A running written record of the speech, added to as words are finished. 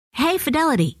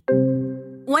Fidelity.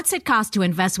 What's it cost to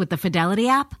invest with the Fidelity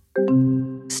app?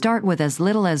 Start with as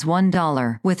little as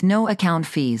 $1 with no account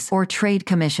fees or trade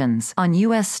commissions on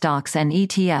U.S. stocks and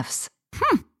ETFs.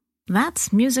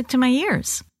 That's music to my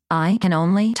ears. I can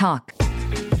only talk.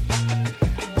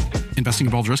 Investing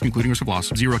involves risk, including risk of loss.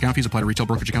 Zero account fees apply to retail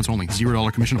brokerage accounts only.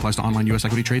 $0 commission applies to online U.S.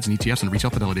 equity trades and ETFs and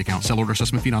retail Fidelity accounts. Sell order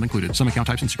assessment fee not included. Some account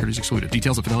types and securities excluded.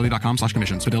 Details at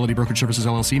fidelity.com/commissions. Fidelity Brokerage Services,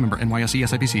 LLC, member NYSE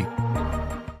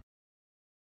SIPC.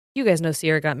 You guys know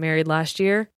Sierra got married last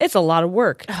year. It's a lot of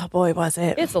work. Oh boy, was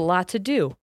it. It's a lot to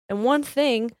do. And one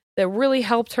thing that really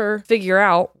helped her figure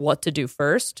out what to do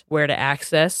first, where to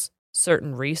access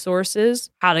certain resources,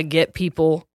 how to get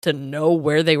people to know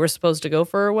where they were supposed to go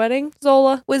for her wedding,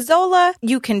 Zola. With Zola,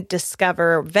 you can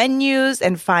discover venues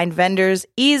and find vendors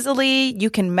easily. You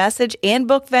can message and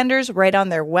book vendors right on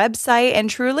their website.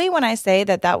 And truly, when I say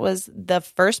that that was the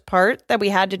first part that we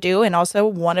had to do and also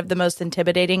one of the most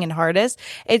intimidating and hardest,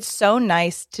 it's so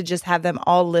nice to just have them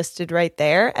all listed right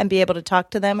there and be able to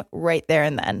talk to them right there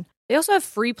and then. They also have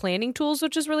free planning tools,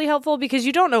 which is really helpful because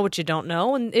you don't know what you don't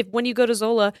know. And when you go to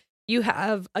Zola, you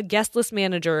have a guest list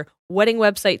manager, wedding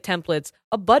website templates,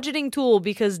 a budgeting tool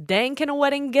because dang, can a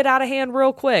wedding get out of hand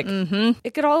real quick? Mm-hmm.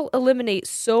 It could all eliminate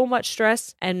so much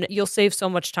stress and you'll save so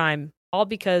much time, all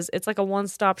because it's like a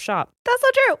one-stop shop. That's so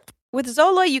true. With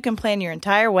Zola, you can plan your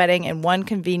entire wedding in one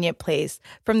convenient place.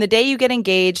 From the day you get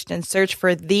engaged and search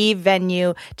for the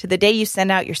venue to the day you send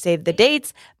out your save the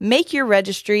dates, make your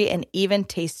registry, and even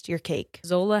taste your cake.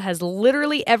 Zola has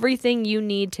literally everything you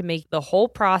need to make the whole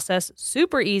process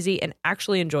super easy and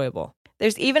actually enjoyable.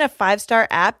 There's even a 5-star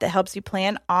app that helps you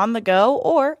plan on the go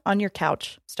or on your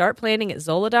couch. Start planning at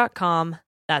Zola.com.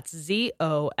 That's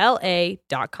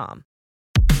ZOLA.com.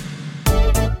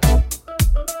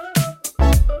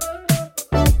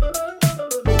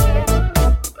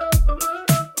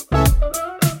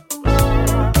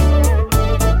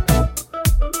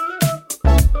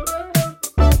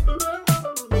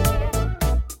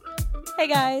 Hey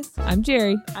guys, I'm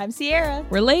Jerry. I'm Sierra.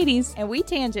 We're ladies. And we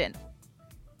tangent.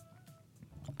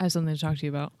 I have something to talk to you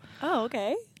about. Oh,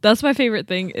 okay. That's my favorite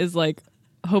thing is like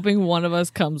hoping one of us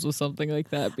comes with something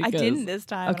like that. Because, I didn't this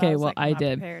time. Okay, well, I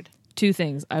did. Prepared. Two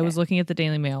things. Okay. I was looking at the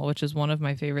Daily Mail, which is one of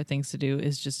my favorite things to do,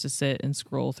 is just to sit and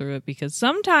scroll through it because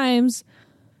sometimes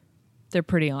they're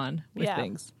pretty on with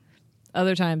things.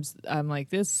 Other times I'm like,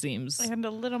 this seems... And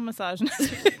a little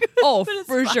misogynistic. Oh,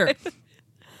 for sure.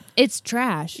 It's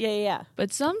trash. Yeah.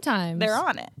 But sometimes... They're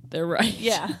on it. They're right.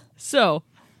 Yeah. So,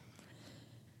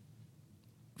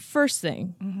 first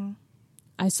thing,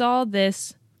 I saw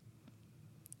this.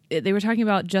 They were talking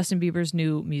about Justin Bieber's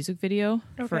new music video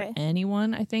for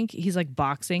Anyone, I think. He's like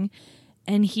boxing.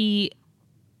 And he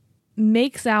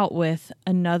makes out with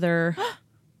another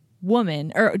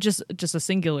woman, or just a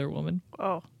singular woman.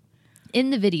 Oh.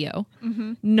 In the video,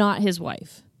 not his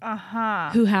wife. Uh-huh.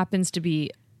 Who happens to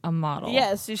be a model.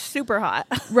 Yes, she's super hot.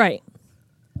 Right.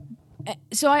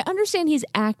 So I understand he's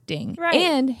acting. Right.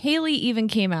 And Haley even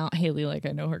came out. Haley, like I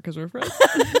know her because we're friends.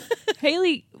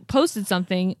 Haley posted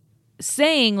something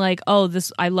saying like, oh,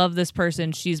 I love this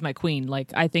person. She's my queen.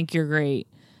 Like, I think you're great.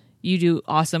 You do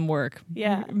awesome work.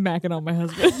 Yeah. Macking on my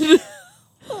husband.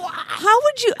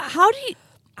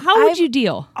 How would you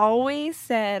deal? Always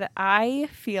said, I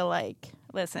feel like,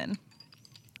 listen,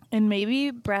 and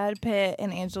maybe Brad Pitt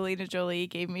and Angelina Jolie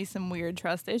gave me some weird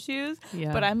trust issues.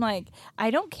 Yeah. But I'm like,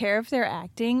 I don't care if they're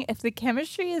acting. If the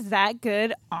chemistry is that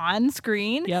good on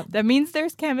screen, that means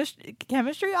there's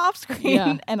chemistry off screen.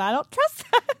 Yeah. And I don't trust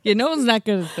that. Yeah, no one's that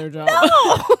good at their job.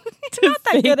 No, you're not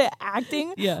that good at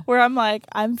acting. Yeah. Where I'm like,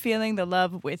 I'm feeling the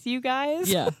love with you guys.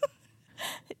 Yeah.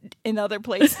 In other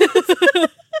places.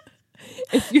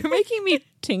 If you're making me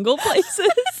tingle places,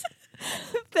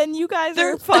 then you guys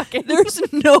are fucking. There's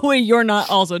no way you're not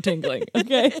also tingling,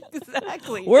 okay?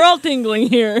 Exactly. We're all tingling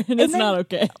here, and it's then not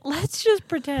okay. Let's just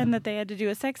pretend that they had to do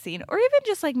a sex scene, or even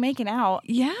just like making out.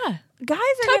 Yeah. Guys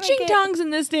are touching tongues in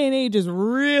this day and age is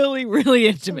really, really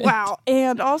intimate. Wow.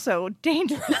 And also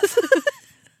dangerous.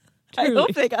 I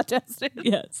hope they got tested.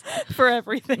 Yes. For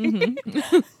everything.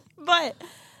 But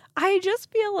I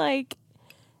just feel like,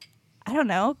 I don't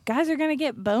know, guys are going to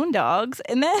get bone dogs.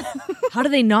 And then... How do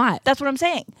they not? That's what I'm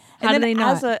saying. And How do then they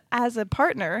not? As a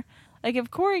partner, like if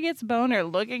Corey gets boner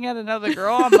looking at another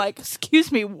girl, I'm like,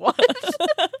 excuse me, what?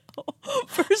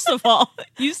 First of all,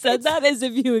 you said that as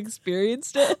if you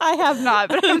experienced it. I have not,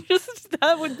 but I'm just,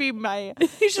 that would be my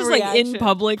He's just reaction. like in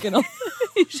public and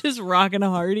he's just rocking a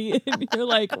Hardy and you're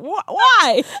like,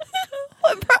 why?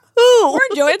 Who? We're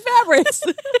enjoying fabrics.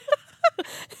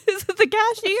 Is it the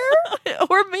cashier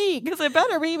or me? Because it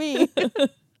better be me.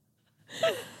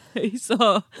 He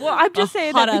saw Well, I'm just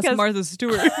saying that hot-ass because Martha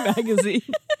Stewart magazine.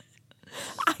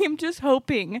 I am just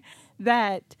hoping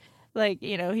that, like,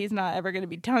 you know, he's not ever going to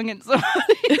be tonguing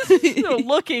somebody. So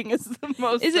looking is the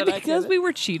most. Is it because we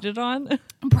were cheated on?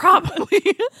 Probably.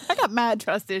 I got mad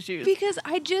trust issues. Because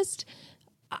I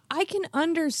can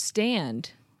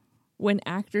understand when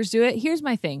actors do it. Here's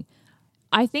my thing.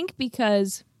 I think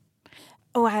because...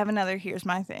 Oh, I have another here's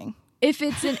my thing. If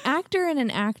it's an actor and an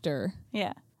actor...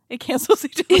 Yeah. It cancels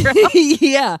each other out.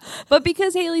 Yeah. But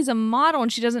because Haley's a model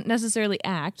and she doesn't necessarily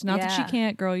act, not that she Yeah.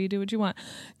 can't, girl, you do what you want,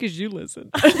 because you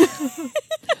listen.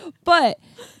 But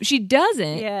she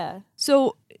doesn't. Yeah.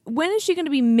 So when is she going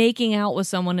to be making out with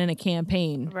someone in a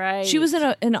campaign? Right. She was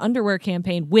in an underwear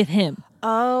campaign with him.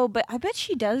 Oh, but I bet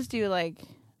she does do, like,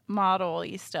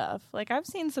 model-y stuff. Like, I've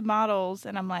seen some models,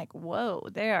 and I'm like, whoa,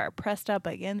 they are pressed up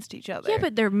against each other. Yeah,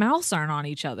 but their mouths aren't on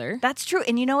each other. That's true.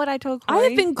 And you know what I told Corey? I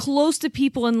have been close to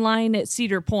people in line at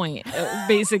Cedar Point,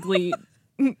 basically.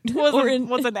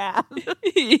 was an ad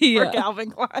Yeah. for Calvin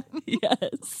Klein.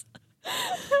 Yes.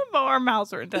 But our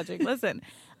mouths weren't touching. Listen,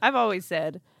 I've always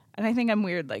said, and I think I'm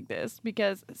weird like this,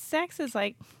 because sex is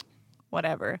like,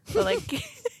 whatever. But like...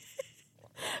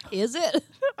 Is it?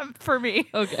 For me.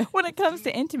 Okay. When it comes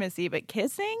to intimacy, but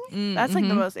kissing, that's like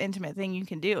the most intimate thing you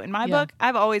can do. In my Yeah. book,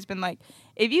 I've always been like,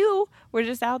 if you were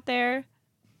just out there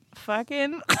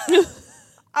fucking,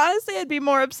 honestly, I'd be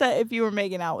more upset if you were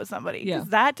making out with somebody. Yeah. Because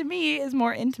that to me is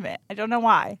more intimate. I don't know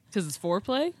why. Because it's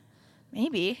foreplay?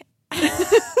 Maybe.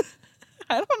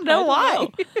 I don't know why.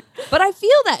 But I feel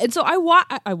that. And so I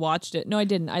watched it. No, I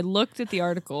didn't. I looked at the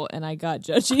article and I got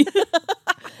judgy.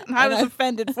 I was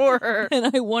offended for her.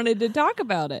 And I wanted to talk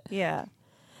about it. Yeah.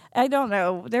 I don't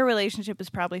know. Their relationship is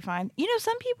probably fine. You know,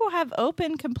 some people have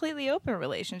completely open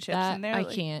relationships. And they're I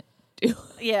like, can't do.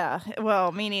 Yeah.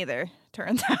 Well, me neither,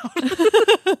 turns out.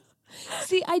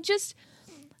 See, I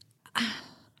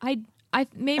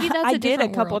maybe that's I a did a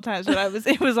different couple world. times, but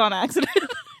it was on accident.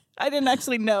 I didn't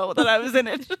actually know that I was in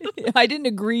it. I didn't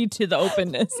agree to the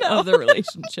openness of the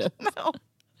relationship. No.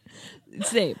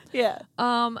 Same. Yeah.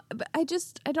 But I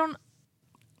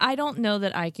don't know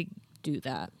that I could do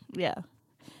that. Yeah.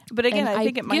 But again, And I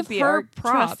think it might give be her our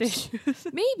props. trust issues.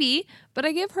 Maybe, but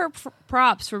I give her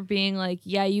props for being like,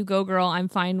 yeah, you go, girl. I'm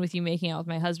fine with you making out with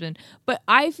my husband. But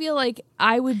I feel like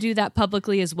I would do that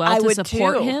publicly as well to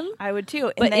support too. him. I would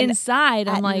too. But And then inside,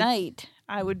 I'm at like, night,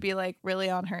 I would be like really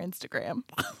on her Instagram.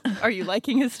 Are you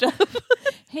liking his stuff?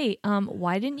 hey,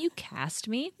 why didn't you cast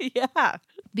me? Yeah.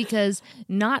 Because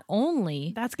not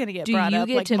only That's going to get do brought you up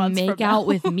get like to months make from out now.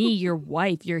 with me, your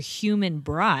wife, your human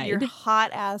bride, Your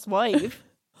hot ass wife.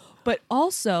 but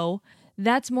also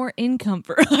that's more income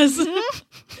for us.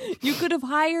 You could have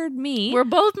hired me. We're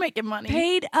both making money.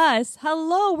 Paid us.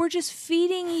 Hello, we're just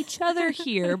feeding each other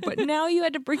here. But now you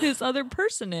had to bring this other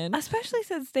person in. Especially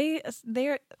since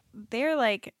they're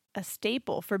like a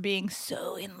staple for being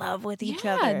so in love with each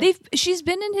other. She's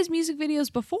been in his music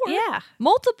videos before. Yeah.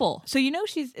 Multiple. So you know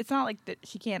it's not like that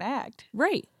she can't act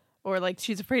Right. or like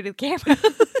she's afraid of the camera,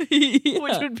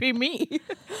 which would be me.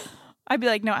 I'd be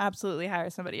like, no, absolutely hire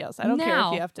somebody else. I don't care if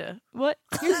Now- you have to. What?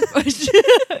 Here's a question.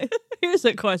 Here's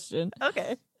a question.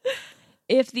 Okay.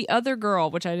 If the other girl,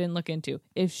 which I didn't look into,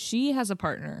 if she has a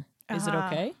partner, is it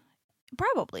okay?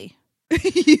 Probably. you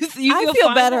I feel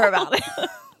fine better now? about it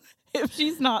if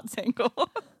she's not single.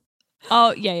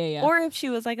 Oh, yeah. Or if she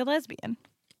was like a lesbian.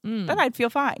 Then I'd feel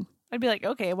fine. I'd be like,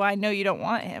 okay, well, I know you don't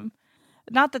want him.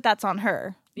 Not that that's on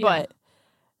her, Yeah. but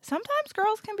sometimes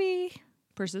girls can be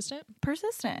Persistent?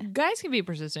 persistent. Guys can be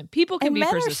persistent. People can And be men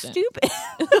persistent. are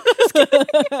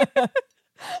stupid.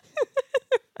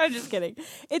 I'm just kidding.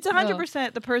 It's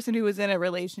 100% the person who was in a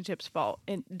relationship's fault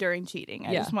during cheating.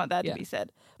 I Yeah, just want that yeah. to be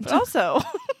said. But also,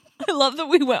 I love that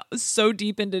we went so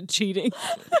deep into cheating.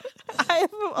 I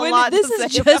have a When lot this to is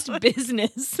say just about it.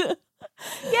 business.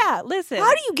 Yeah, listen.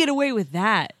 How do you get away with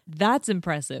that? That's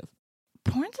impressive.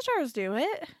 porn stars do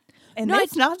it? And No,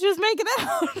 it's not just making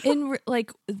out. In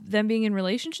like them being in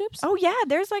relationships? Oh yeah,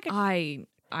 there's like I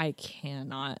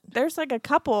cannot. there's like a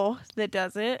couple that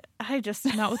does it. I just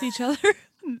Not with each other.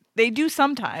 they do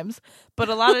sometimes, but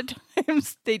a lot of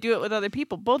times they do it with other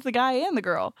people, both the guy and the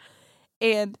girl.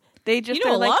 And they just You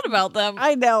know are a like, lot about them.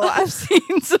 I know. I've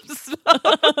seen some stuff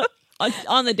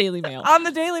on the Daily Mail.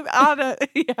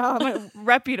 on a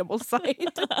reputable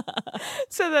site.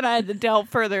 So then I had to delve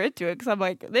further into it because I'm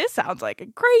like, this sounds like a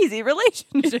crazy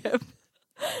relationship.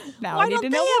 Now Why I need don't to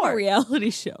they know have more. a reality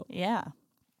show? Yeah,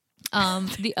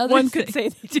 The other one thing, could say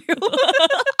they do.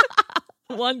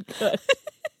 one could.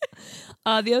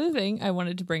 The other thing I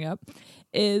wanted to bring up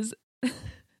is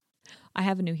I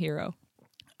have a new hero.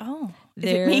 Oh,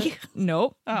 it me?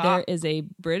 Nope. There is a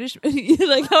British.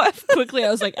 Like how quickly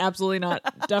I was like, absolutely not.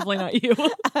 Definitely not you.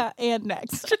 And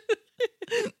next.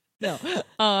 No.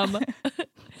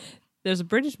 There's a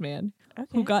British man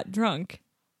who got drunk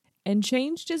and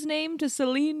changed his name to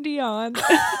Celine Dion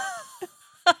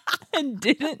and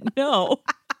didn't know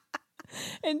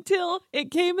until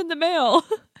it came in the mail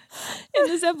in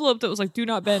this envelope that was like, do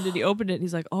not bend. And he opened it and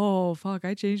he's like, oh, fuck,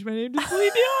 I changed my name to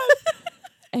Celine Dion.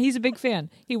 And he's a big fan.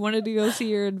 He wanted to go see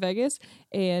her in Vegas,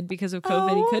 and because of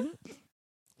COVID, he couldn't.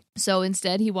 So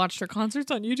instead, he watched her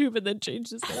concerts on YouTube and then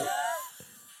changed his name.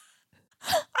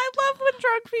 I love when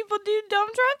drunk people do dumb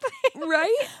drunk things.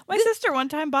 Right? My sister one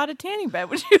time bought a tanning bed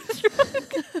when she was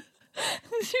drunk.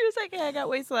 She was like, hey, I got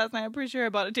wasted last night. I'm pretty sure I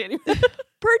bought a tanning bed.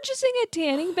 Purchasing a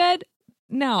tanning bed?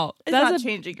 No. It's not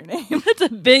changing your name. That's a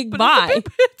big buy.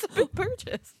 It's a big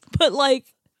purchase. But like,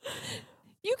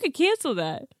 you could cancel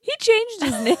that. He changed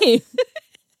his name.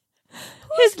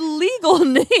 His legal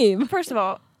name. First of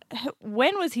all,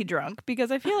 when was he drunk?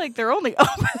 Because I feel like they're only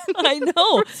open. I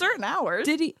know. For certain hours.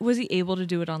 Was he able to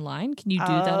do it online? Can you do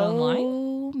that online?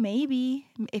 Oh, maybe.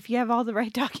 If you have all the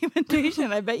right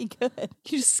documentation, I bet you could.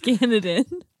 You just scan it in.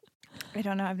 I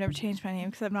don't know. I've never changed my name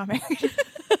because I'm not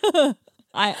married.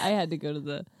 I had to go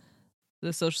to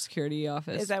the Social Security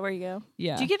office. Is that where you go?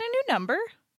 Yeah. Did you get a new number?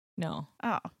 No.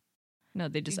 Oh. No,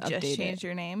 they just you updated just changed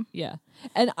your name? Yeah.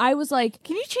 And I was like,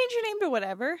 can you change your name to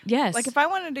whatever? Yes. Like if I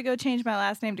wanted to go change my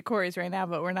last name to Corey's right now,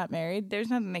 but we're not married, there's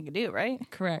nothing they could do, right?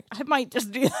 Correct. I might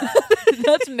just do that.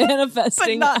 That's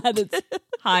manifesting not, at its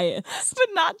highest. But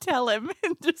not tell him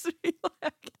and just be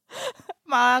like,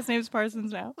 my last name's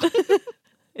Parsons now.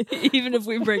 Even if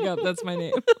we break up, that's my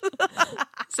name.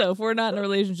 So if we're not in a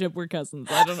relationship, we're cousins.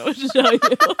 I don't know what to tell you.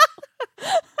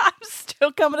 I'm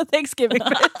still coming to Thanksgiving,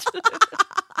 bitch.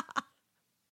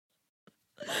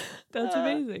 That's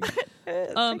amazing.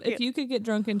 If you could get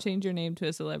drunk and change your name to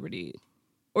a celebrity,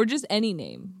 or just any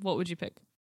name, what would you pick?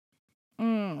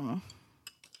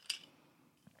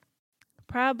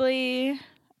 Probably.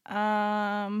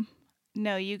 No,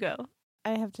 you go.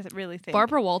 I have to really think.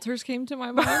 Barbara Walters came to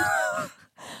my mind.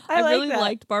 I like really that.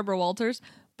 liked Barbara Walters,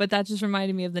 but that just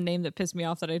reminded me of the name that pissed me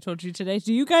off that I told you today.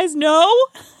 Do you guys know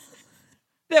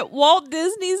that Walt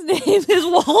Disney's name is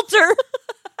Walter?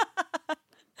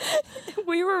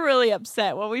 We were really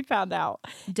upset when we found out.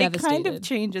 Devastated. It kind of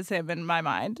changes him in my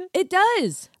mind. It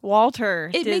does.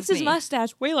 Walter It makes his Disney.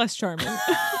 mustache way less charming. A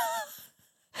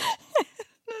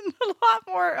lot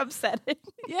more upsetting.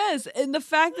 Yes, and the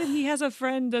fact that he has a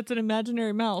friend that's an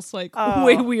imaginary mouse, like, Oh.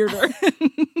 way weirder.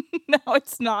 No,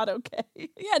 it's not okay.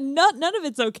 Yeah, none of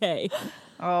it's okay.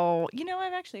 Oh,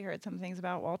 I've actually heard some things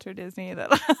about Walter Disney that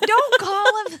Don't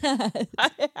call him that.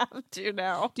 I have to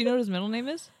now. Do you know what his middle name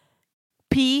is?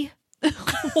 P.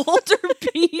 Walter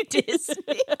P. Disney.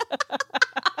 And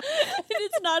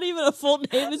it's not even a full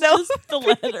name, it's just the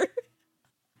letter.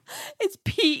 It's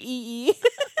P-E-E.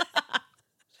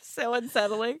 So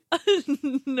unsettling.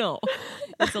 No,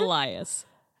 it's Elias.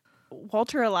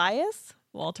 Walter Elias?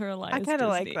 Walter Elias. I kind of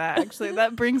like that, actually.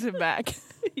 That brings him back.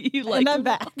 You like and I'm him?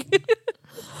 back.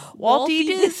 Walty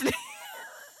Disney.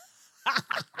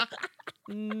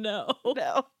 No.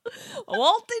 No.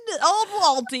 Old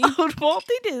Walty. Old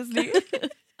Walty Disney.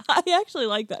 I actually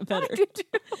like that better.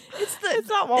 It's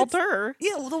not Walter.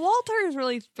 Yeah, well, the Walter has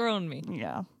really thrown me.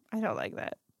 Yeah, I don't like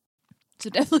that. So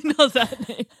definitely not that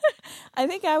name. I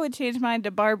think I would change mine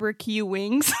to Barbara Q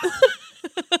Wings.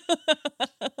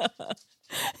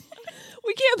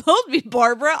 We can't both be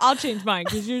Barbara. I'll change mine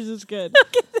because yours is good.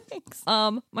 Okay, thanks.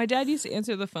 My dad used to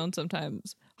answer the phone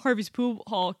sometimes. Harvey's Pool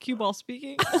Hall, cue ball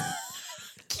speaking. Cue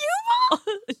ball?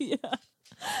 Yeah.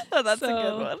 Oh, that's a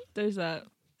good one. There's that.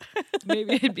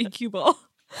 Maybe I'd be cue ball.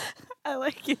 I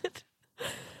like it.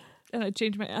 And I'd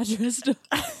change my address to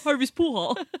Harvey's Pool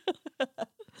Hall.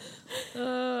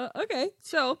 Okay,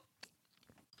 so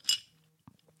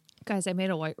guys, I made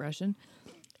a White Russian.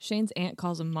 Shane's aunt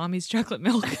calls him Mommy's chocolate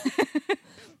milk.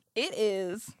 It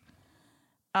is.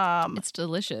 It's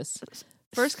delicious.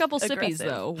 First couple sippies Aggressive.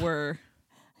 though were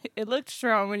It looked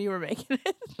strong when you were making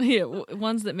it.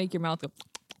 ones that make your mouth go.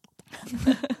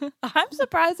 I'm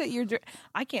surprised that you're.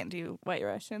 I can't do White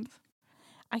Russians.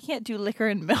 I can't do liquor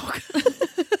and milk.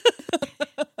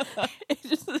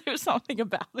 There's something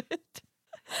about it.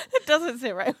 It doesn't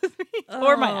sit right with me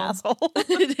or my asshole.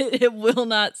 It will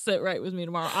not sit right with me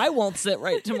tomorrow. I won't sit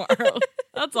right tomorrow.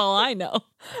 That's all I know.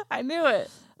 I knew it.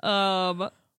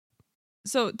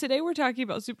 So today we're talking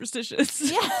about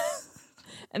superstitions. Yeah.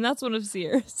 And that's one of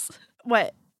Sierra's.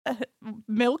 What?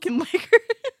 Milk and liquor?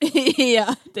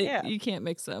 Yeah, Yeah. You can't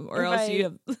mix them or Or else you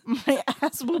have my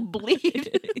ass will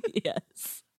bleed.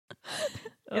 Yes.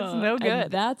 It's no good.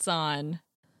 And that's on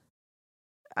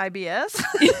IBS?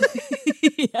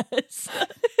 yes.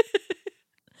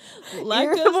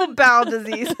 Irritable bowel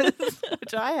diseases,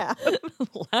 which I have.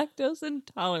 Lactose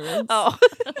intolerance. Oh.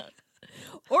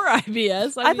 Or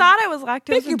IBS. I thought I was lactose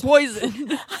pick your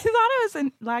poison. I thought I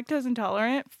was lactose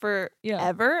intolerant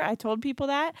forever. I told people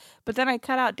that, but then I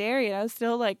cut out dairy and I was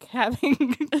still like having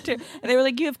and they were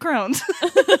like, you have Crohn's.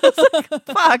 I was like,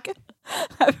 fuck.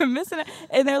 I've been missing it.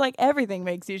 And they're like, everything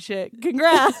makes you shit.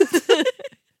 Congrats.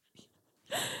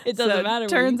 It doesn't matter.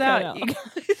 Turns out. out you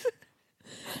guys.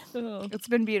 It's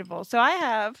been beautiful. So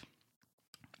I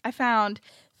found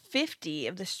 50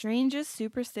 of the strangest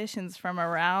superstitions from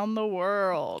around the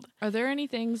world. Are there any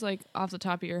things like off the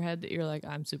top of your head that you're like,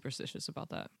 I'm superstitious about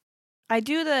that? I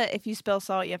do if you spill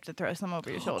salt, you have to throw some over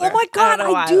your shoulder. Oh my God,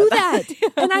 I do that.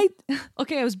 And I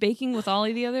was baking with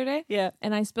Ollie the other day. Yeah.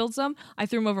 And I spilled some. I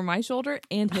threw him over my shoulder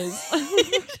and his.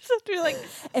 Just have to be like,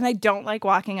 and I don't like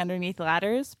walking underneath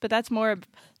ladders, but that's more of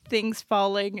things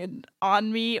falling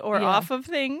on me or off of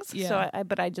things. Yeah. So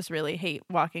but I just really hate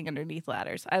walking underneath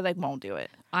ladders. I won't do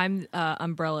it. I'm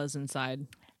umbrellas inside.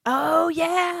 Oh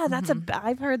yeah,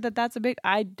 I've heard that's a big.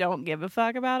 I don't give a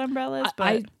fuck about umbrellas,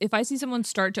 but if I see someone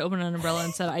start to open an umbrella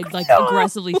inside, I'd like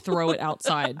aggressively throw it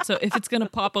outside. So if it's gonna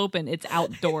pop open, it's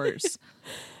outdoors.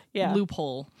 Yeah,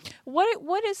 loophole.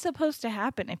 What is supposed to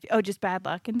happen if just bad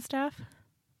luck and stuff?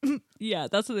 Yeah,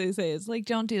 that's what they say. It's like,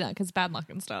 don't do that because bad luck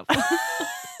and stuff.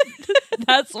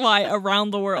 That's why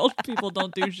around the world people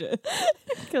don't do shit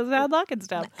because bad luck and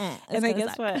stuff. And I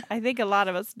guess what I think a lot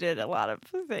of us did a lot of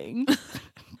things.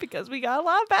 Because we got a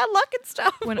lot of bad luck and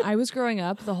stuff. When I was growing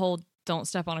up, the whole don't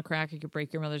step on a crack, you could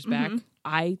break your mother's back.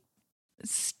 I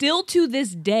still to this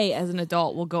day as an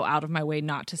adult will go out of my way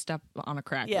not to step on a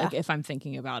crack like if I'm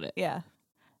thinking about it. Yeah.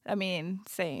 I mean,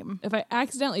 same. If I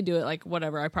accidentally do it, like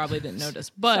whatever, I probably didn't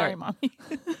notice. But sorry, Mommy.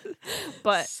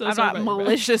 But so I'm not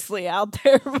maliciously out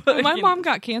there. When my mom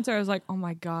got cancer, I was like, oh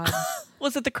my God.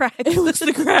 Was it the crack? It was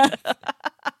the crack.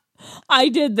 I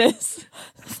did this.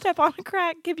 Step on a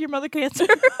crack, give your mother cancer.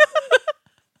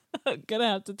 I'm gonna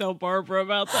have to tell Barbara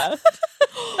about that.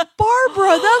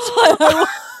 Barbara, that's what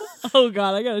oh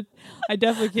God, I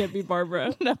definitely can't be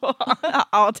Barbara. No,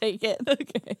 I'll take it.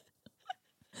 Okay.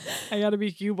 I gotta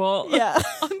be cue ball. Yeah.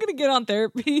 I'm gonna get on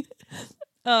therapy.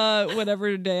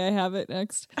 Whatever day I have it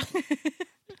next.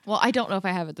 Well, I don't know if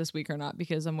I have it this week or not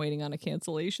because I'm waiting on a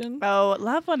cancellation. Oh,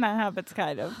 love when that happens,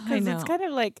 kind of. Because it's kind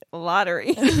of like a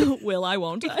lottery. Will I,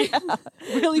 won't I? Yeah.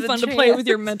 Really fun to play with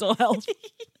your mental health.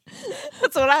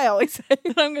 That's what I always say.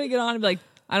 But I'm going to get on and be like,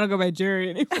 I don't go by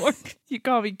Jerry anymore. You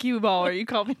call me cue ball or you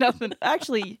call me nothing.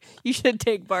 Actually, you should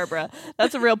take Barbara.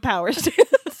 That's a real power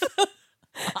stance.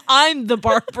 I'm the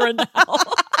Barbara now.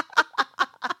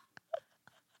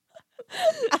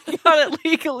 I got it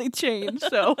legally changed,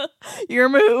 so your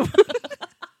move.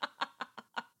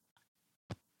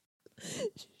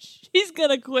 She's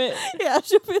gonna quit. Yeah,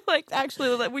 she'll be like,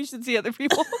 actually, we should see other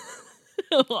people.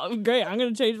 Well, great, I'm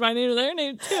gonna change my name to their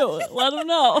name too. Let them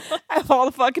know. I have all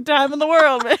the fucking time in the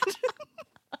world, man.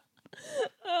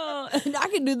 Oh, and I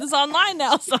can do this online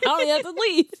now, so I don't even have to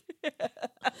leave.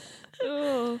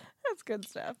 Oh. That's good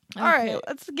stuff. Okay. All right,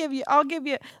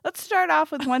 let's start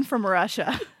off with one from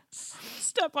Russia.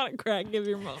 Step on a crack, give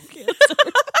your mom cancer.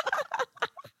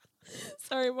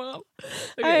 Sorry, Mom.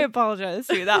 Okay. I apologize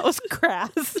to you. That was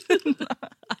crass.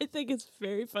 I think it's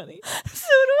very funny. So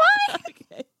do I.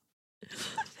 Okay.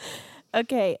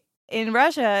 Okay. In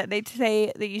Russia, they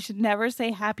say that you should never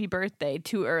say happy birthday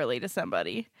too early to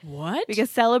somebody. What? Because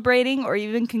celebrating or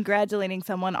even congratulating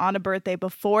someone on a birthday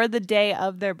before the day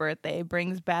of their birthday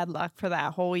brings bad luck for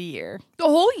that whole year. The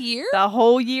whole year? The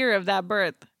whole year of that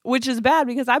birth. Which is bad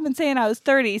because I've been saying I was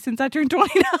 30 since I turned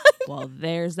 29. Well,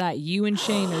 there's that. You and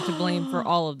Shane are to blame for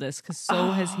all of this because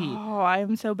so has he. Oh, I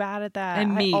am so bad at that.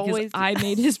 And me, because I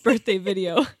made his birthday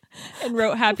video and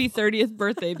wrote happy 30th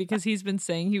birthday because he's been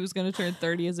saying he was going to turn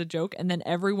 30 as a joke. And then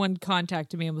everyone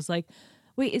contacted me and was like,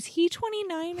 wait, is he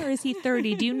 29 or is he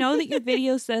 30? Do you know that your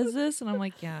video says this? And I'm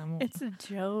like, yeah. It's a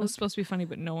joke. It was supposed to be funny,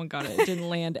 but no one got it. It didn't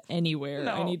land anywhere.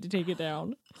 No. I need to take it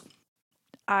down.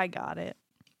 I got it.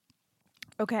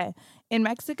 Okay. In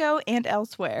Mexico and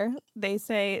elsewhere, they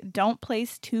say don't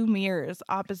place two mirrors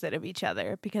opposite of each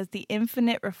other because the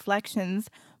infinite reflections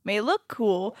may look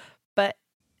cool, but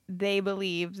they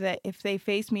believe that if they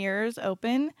face mirrors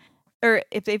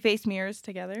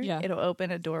together, it'll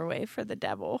open a doorway for the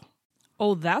devil.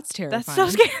 Oh, that's terrifying. That's so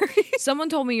scary. Someone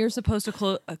told me you're supposed to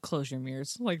close your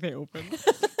mirrors like they open.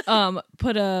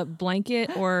 Put a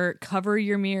blanket or cover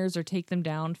your mirrors or take them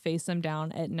down, face them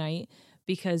down at night.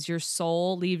 Because your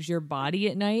soul leaves your body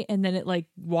at night and then it like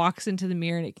walks into the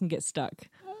mirror and it can get stuck.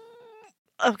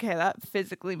 Okay, that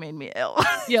physically made me ill.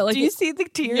 Yeah, like do you see the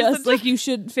tears? Yes, like you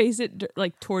should face it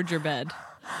like towards your bed.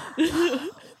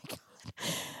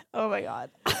 Oh my God.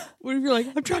 What if you're like,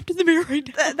 I'm trapped in the mirror right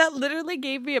now? That literally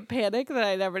gave me a panic that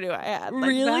I never knew I had. Like,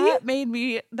 Really? That made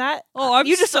me Oh, I'm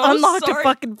you just so unlocked sorry. a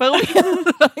fucking phobia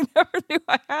that I never knew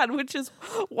I had, which is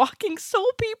walking soul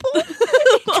people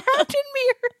trapped in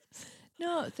mirrors.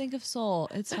 No, think of Soul.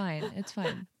 It's fine. It's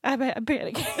fine. I'm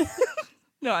panicking.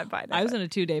 No, I'm fine. I was in a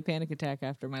 2-day panic attack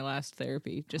after my last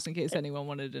therapy, just in case anyone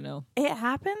wanted to know. It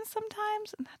happens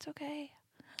sometimes, and that's okay.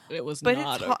 It was But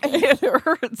not it's okay. it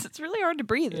hurts. It's really hard to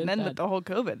breathe, and then bad. with the whole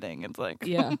COVID thing, it's like,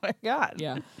 Yeah. oh my God.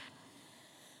 Yeah.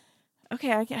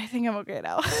 Okay, I think I'm okay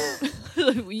now.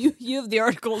 you have the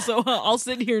article, so I'll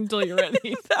sit here until you're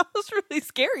ready. That was really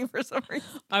scary for some reason.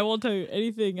 I won't tell you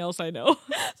anything else I know.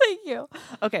 Thank you.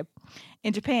 Okay.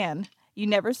 In Japan, you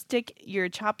never stick your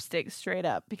chopsticks straight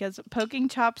up because poking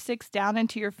chopsticks down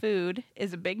into your food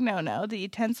is a big no-no. The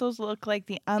utensils look like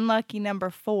the unlucky number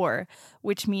 4,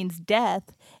 which means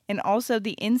death, and also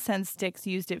the incense sticks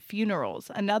used at funerals.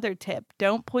 Another tip,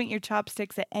 don't point your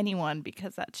chopsticks at anyone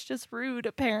because that's just rude,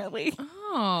 apparently.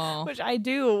 Oh. Which I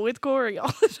do with Corey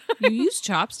all the time. You use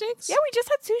chopsticks? Yeah, we just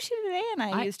had sushi today and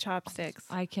I use chopsticks.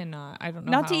 I cannot. I don't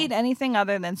know. Not to how. eat anything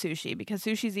other than sushi because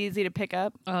sushi's easy to pick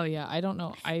up. Oh, yeah. I don't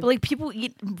know. But like people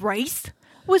eat rice.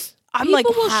 I'm People like,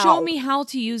 will how? show me how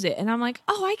to use it, and I'm like,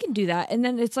 oh, I can do that. And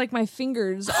then it's like my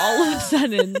fingers all of a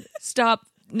sudden stop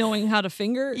knowing how to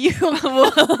finger. How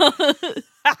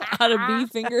to be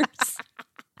fingers.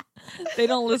 They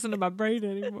don't listen to my brain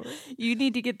anymore. You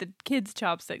need to get the kids'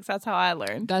 chopsticks. That's how I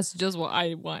learned. That's just what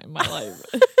I want in my life.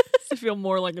 To feel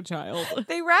more like a child.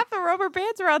 They wrap the rubber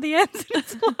bands around the ends, and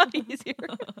it's a lot easier.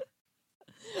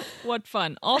 What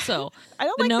fun. Also, I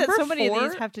don't the like that number so many of 4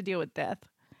 these have to deal with death.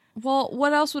 Well,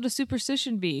 what else would a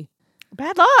superstition be?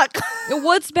 Bad luck.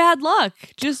 What's bad luck?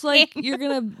 Just like you're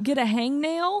gonna get a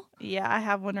hangnail? Yeah, I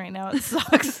have one right now. It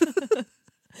sucks.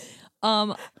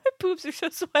 My boobs are so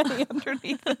sweaty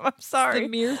underneath them. I'm sorry. The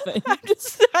mirror thing.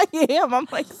 I am. I'm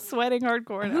like sweating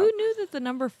hardcore now. Who knew that the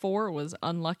number 4 was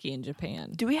unlucky in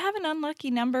Japan? Do we have an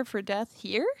unlucky number for death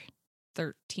here?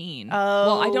 13. Oh.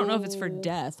 Well, I don't know if it's for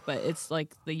death, but it's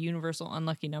like the universal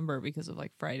unlucky number because of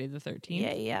like Friday the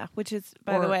 13th. Yeah. Which is,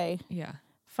 by the way, Yeah.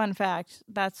 fun fact,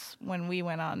 that's when we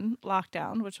went on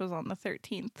lockdown, which was on the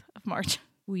 13th of March.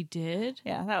 We did?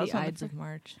 Yeah, that was the on Ides of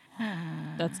March.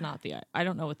 That's not the... I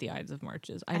don't know what the Ides of March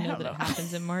is. I know that it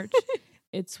happens in March.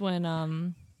 It's when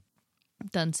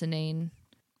Dunsinane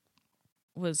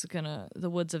was gonna... The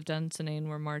woods of Dunsinane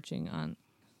were marching on...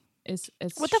 It's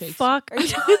what the fuck are you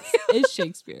doing? It's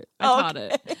Shakespeare. I taught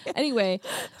it. Anyway,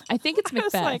 I think it's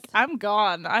Macbeth. I was like, I'm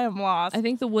gone. I am lost. I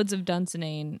think the woods of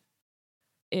Dunsinane,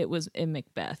 it was in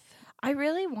Macbeth. I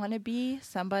really want to be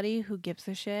somebody who gives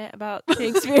a shit about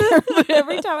Shakespeare, but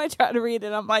every time I try to read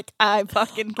it, I'm like, I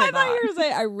fucking cannot. I thought you were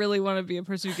saying, I really want to be a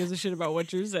person who gives a shit about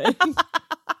what you're saying.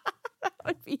 That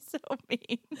would be so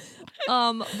mean.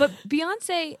 But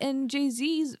Beyonce and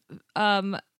Jay-Z's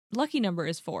lucky number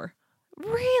is 4.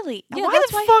 Really? Yeah, why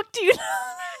that's the why- fuck do you know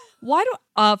Why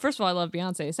do first of all, I love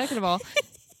Beyonce. Second of all,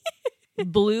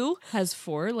 blue has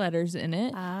 4 letters in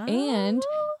it. that? And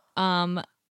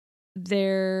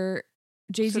their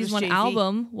Jay-Z's does one Jay-Z.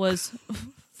 album was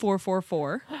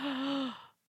 444.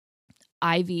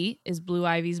 Ivy is Blue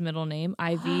Ivy's middle name.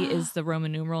 Ivy is the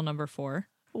Roman numeral number 4.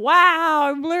 Wow,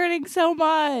 I'm learning so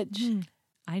much.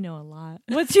 I know a lot.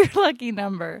 What's your lucky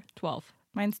number? 12.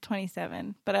 Mine's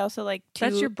 27, but I also like 2.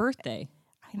 That's your birthday.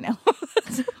 I know.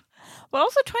 But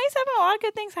also 27, a lot of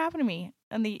good things happen to me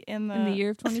in the In the year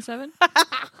of 27?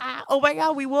 Oh my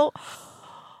god, we will.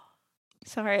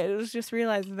 Sorry, I was just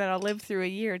realizing that I'll live through a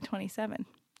year at 27.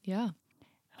 Yeah.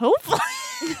 Hopefully.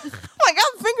 Oh my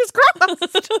god, fingers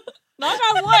crossed. Knock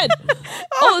on wood.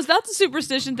 Oh, is that the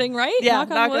superstition thing, right? Yeah,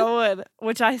 knock on wood,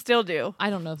 which I still do. I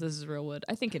don't know if this is real wood.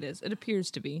 I think it is. It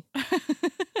appears to be.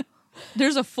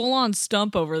 There's a full-on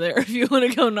stump over there if you want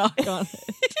to go knock on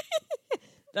it.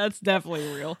 That's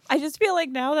definitely real. I just feel like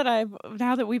now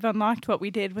that we've unlocked what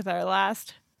we did with our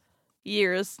last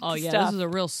year's Oh, yeah, stuff. this is a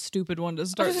real stupid one to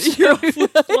start the year off with,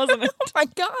 wasn't it? Oh my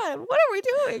god, what are we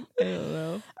doing? I don't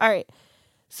know. All right.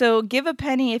 So give a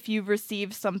penny if you've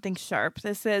received something sharp.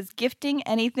 This says gifting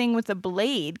anything with a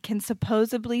blade can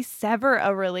supposedly sever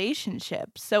a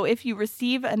relationship. So if you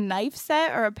receive a knife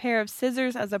set or a pair of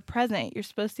scissors as a present, you're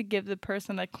supposed to give the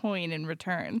person a coin in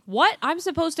return. What? I'm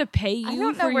supposed to pay you I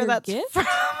don't for know where your that's gift? from.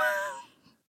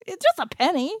 It's just a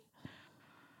penny.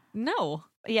 No.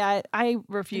 Yeah, I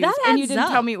refuse. That And you adds didn't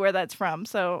up. tell me where that's from,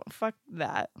 so fuck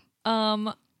that.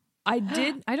 I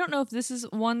don't know if this is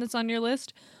one that's on your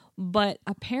list, but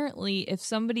apparently if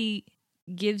somebody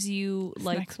gives you This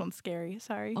like next one's scary.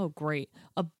 Sorry. oh great,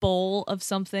 a bowl of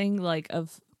something like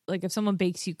if someone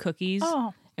bakes you cookies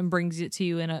and brings it to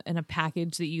you in a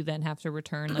package that you then have to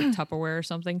return, like Tupperware or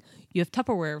something. You have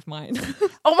Tupperware of mine.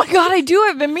 Oh my God, I do.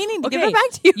 I've been meaning to give it back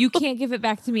to you. You can't give it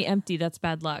back to me empty. That's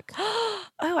bad luck.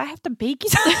 Oh, I have to bake you.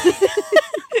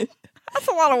 That's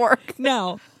a lot of work.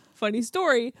 Now, funny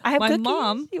story. I have my cookies.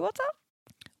 mom. You want some?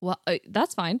 Well,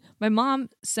 that's fine. My mom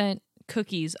sent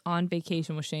cookies on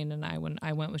vacation with Shane and I when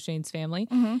I went with Shane's family,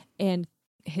 and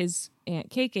his aunt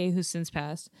KK, who's since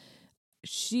passed,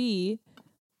 she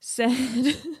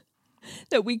said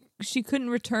that she couldn't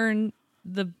return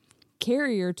the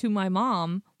carrier to my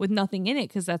mom with nothing in it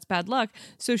because that's bad luck.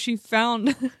 So she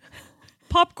found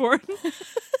popcorn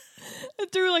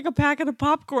and threw like a packet of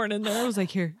popcorn in there. I was like,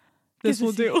 here, this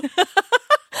will do. I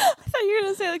thought you were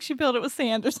going to say like she filled it with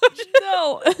sand or something.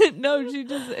 No,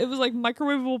 it was like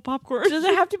microwavable popcorn. Does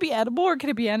it have to be edible or can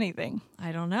it be anything?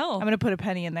 I don't know. I'm going to put a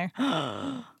penny in there. But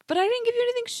I didn't give you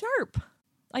anything sharp.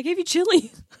 I gave you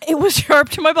chili. It was sharp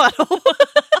to my butthole.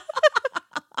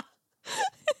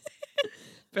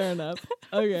 Fair enough.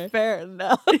 Okay. Fair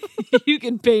enough. You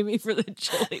can pay me for the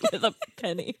chili with a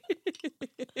penny.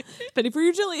 Penny for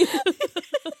your chili.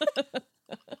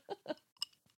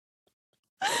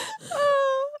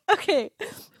 Okay.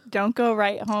 Don't go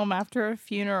right home after a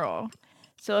funeral.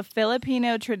 So a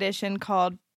Filipino tradition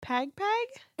called pag.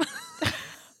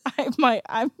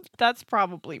 That's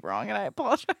probably wrong and I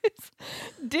apologize.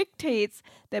 Dictates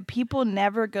that people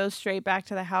never go straight back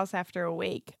to the house after a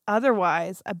wake.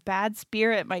 Otherwise, a bad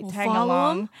spirit might tag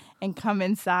along and come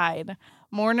inside.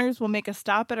 Mourners will make a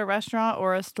stop at a restaurant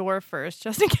or a store first,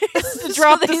 just in case to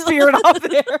drop the spirit off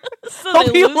there. So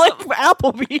Hope they you lose like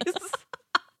Applebee's.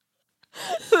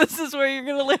 This is where you're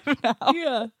gonna live now.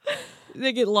 Yeah.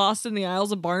 They get lost in the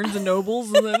aisles of Barnes and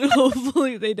Nobles and then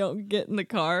hopefully they don't get in the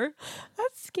car.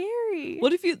 That's scary.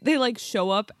 What if they like show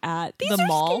up at These the are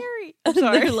mall? scary. And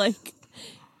Sorry. they're like,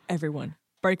 everyone,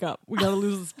 break up. We gotta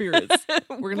lose the spirits.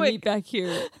 We're gonna meet back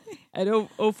here at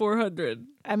 0400.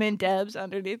 I'm in Debs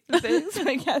underneath the things.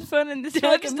 Like, have fun in this.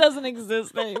 Debs doesn't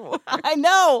exist anymore. I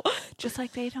know. Just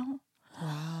like they don't.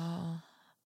 Wow.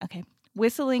 Okay.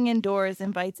 Whistling indoors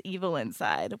invites evil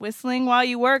inside. Whistling while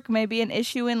you work may be an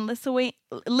issue in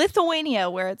Lithuania,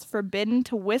 where it's forbidden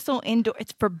to whistle indoors.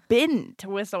 It's forbidden to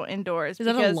whistle indoors. Is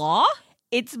that a law?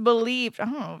 It's believed. I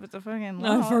don't know if it's a fucking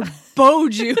law. I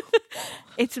forbode you.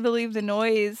 It's believed the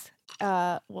noise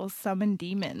will summon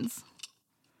demons.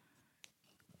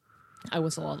 I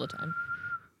whistle all the time.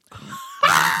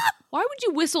 Why would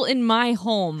you whistle in my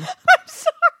home? I'm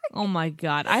sorry. Oh my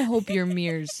God. I hope your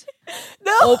mirrors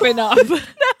No. open up.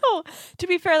 No. To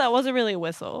be fair, that wasn't really a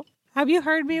whistle. Have you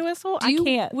heard me whistle? Do you I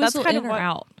can't. whistle That's kind in of or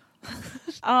out?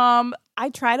 I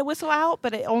try to whistle out,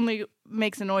 but it only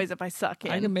makes a noise if I suck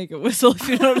in. I can make it whistle if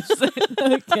you know what I'm saying.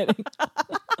 I'm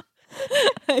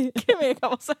kidding. Give me a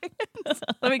couple seconds.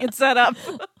 Let me get set up.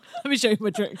 Let me show you my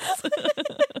tricks.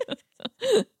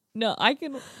 No, I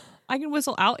can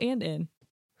whistle out and in.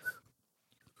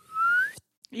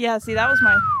 Yeah, see, that was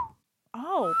my...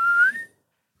 Oh.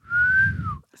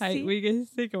 Hi, See? what do you guys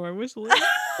think of our whistling?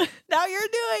 Now you're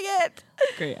doing it.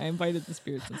 Great, I invited the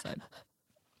spirits inside.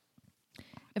 If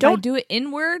I Don't- do it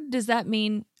inward, does that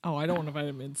mean... Oh, I don't want to invite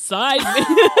them inside me.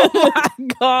 Oh my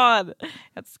God.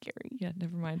 That's scary. Yeah,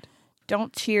 never mind.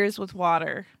 Don't cheers with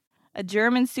water. A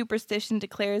German superstition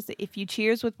declares that if you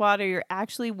cheers with water, you're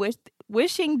actually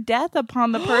wishing death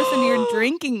upon the person you're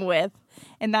drinking with.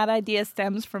 And that idea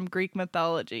stems from Greek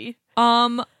mythology.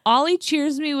 Ollie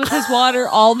cheers me with his water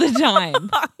all the time.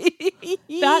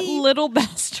 That little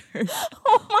bastard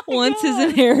wants his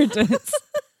inheritance.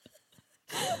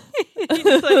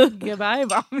 He's like, goodbye,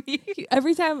 mommy.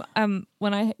 Every time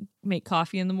when I make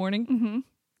coffee in the morning,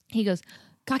 he goes,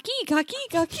 "Kaki, kaki,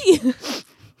 kaki."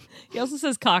 He also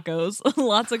says cacos.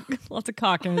 lots of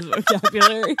cock in his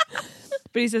vocabulary.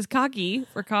 But he says kaki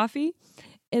for coffee.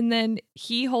 And then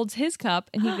he holds his cup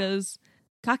and he goes,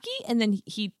 "Kaki," and then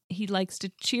he likes to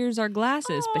cheers our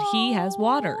glasses, but he has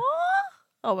water.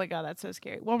 Oh my God, that's so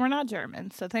scary. Well, we're not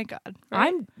German, so thank God. Right?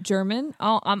 I'm German.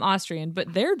 Oh, I'm Austrian,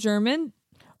 but they're German.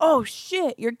 Oh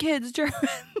shit, your kid's German.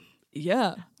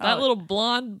 Yeah. That little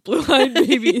blonde, blue-eyed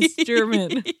baby is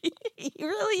German. He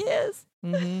really is.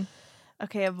 Mm-hmm.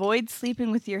 Okay, avoid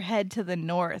sleeping with your head to the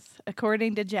north.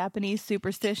 According to Japanese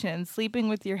superstition, sleeping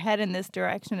with your head in this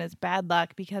direction is bad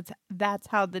luck because that's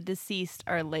how the deceased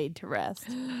are laid to rest.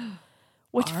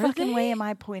 Which fucking way am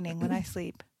I pointing when I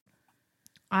sleep?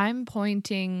 I'm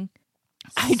pointing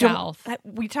south.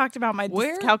 We talked about my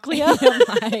Where dyscalculia. am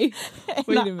I?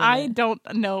 Wait a minute. I don't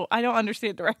know. I don't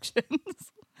understand directions.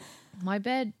 My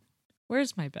bed.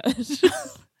 Where's my bed?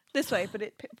 This way, but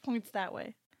it points that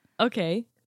way. Okay,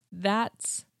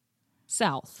 that's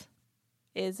south.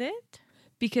 Is it?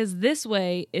 Because this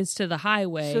way is to the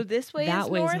highway. So this way that is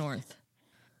way north? is north.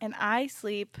 And I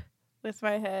sleep with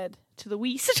my head to the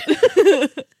west.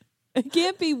 It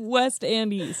can't be west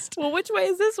and east. Well, which way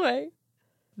is this way?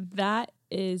 That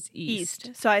is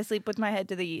east. So I sleep with my head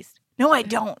to the east. No, I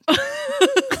don't.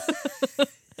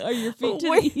 Are your feet to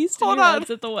Wait, the east hold and your on. head's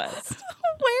at the west?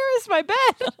 Where is my bed?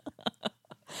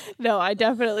 No, I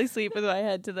definitely sleep with my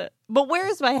head to the... But where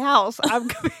is my house? I'm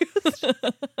confused.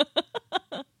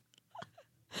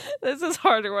 This is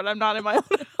harder when I'm not in my own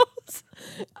house.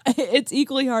 It's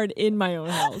equally hard in my own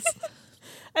house.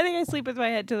 I think I sleep with my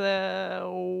head to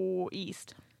the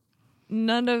east.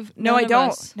 No, I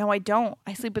don't. Us. No, I don't.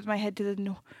 I sleep with my head to the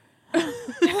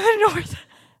north,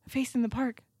 facing the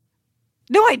park.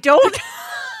 No, I don't.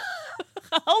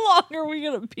 How long are we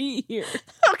going to be here?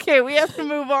 Okay, we have to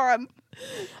move on.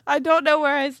 I don't know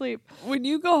where I sleep. When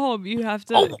you go home, you have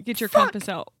to get your compass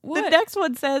out. What? The next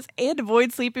one says, and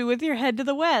avoid sleeping with your head to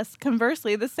the west.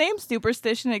 Conversely, the same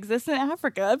superstition exists in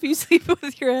Africa if you sleep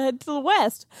with your head to the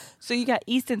west. So you got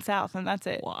east and south, and that's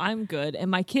it. Well, I'm good. And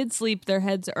my kids sleep, their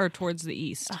heads are towards the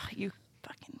east. Oh, you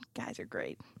fucking guys are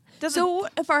great. So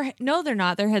if no, they're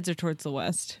not. Their heads are towards the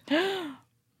west. Uh-oh.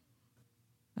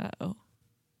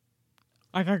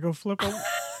 I gotta go flip them.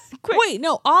 Wait,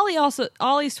 no,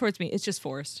 Ollie's towards me. It's just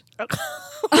Forrest.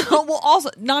 Well, also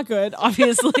not good,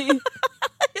 obviously.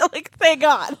 Like, thank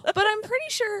God. But I'm pretty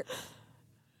sure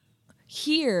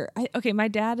here. Okay, my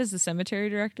dad is the cemetery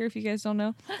director. If you guys don't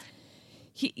know,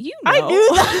 you know. I knew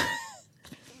that.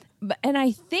 And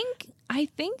I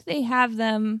think they have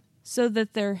them so that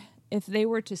if they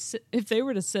were to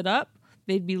sit up,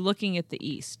 they'd be looking at the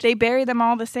east. They bury them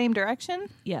all the same direction?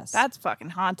 Yes. That's fucking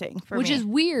haunting for me. Which is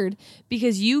weird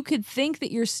because you could think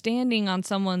that you're standing on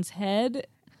someone's head,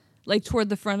 like toward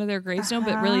the front of their gravestone,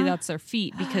 but really that's their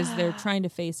feet because they're trying to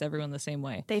face everyone the same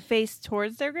way. They face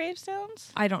towards their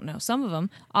gravestones? I don't know. Some of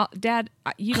them. Dad,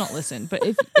 you don't listen, but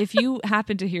if you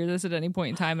happen to hear this at any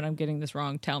point in time and I'm getting this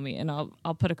wrong, tell me and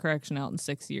I'll put a correction out in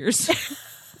 6 years.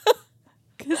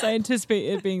 Because I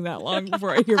anticipate it being that long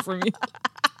before I hear from you.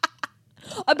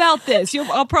 About this.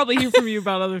 I'll probably hear from you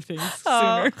about other things sooner.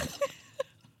 I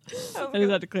just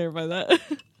had to clarify that.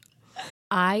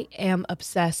 I am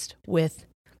obsessed with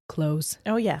clothes.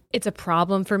 Oh, yeah. It's a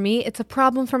problem for me. It's a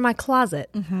problem for my closet.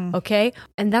 Mm-hmm. Okay?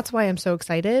 And that's why I'm so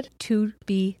excited to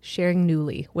be sharing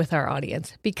Nuuly with our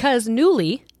audience. Because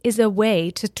Nuuly is a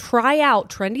way to try out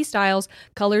trendy styles,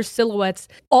 colors, silhouettes,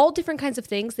 all different kinds of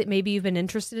things that maybe you've been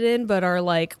interested in but are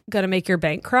like gonna make your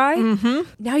bank cry. Mm-hmm.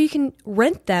 Now you can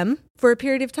rent them for a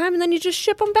period of time and then you just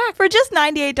ship them back. For just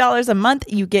 $98 a month,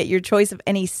 you get your choice of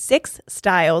any 6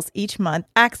 styles each month,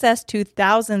 access to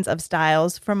thousands of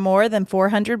styles from more than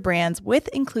 400 brands with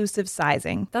inclusive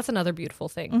sizing. That's another beautiful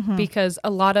thing because a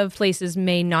lot of places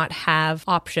may not have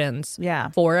options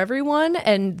for everyone.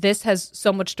 And this has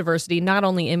so much diversity, not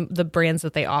only in the brands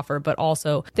that they offer, but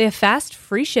also they have fast,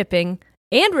 free shipping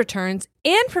and returns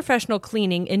and professional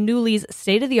cleaning in Nuuly's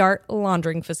state-of-the-art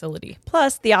laundering facility.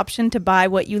 Plus, the option to buy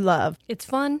what you love. It's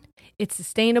fun, it's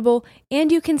sustainable,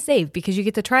 and you can save because you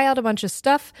get to try out a bunch of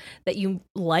stuff that you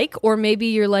like, or maybe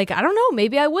you're like, I don't know,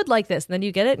 maybe I would like this. And then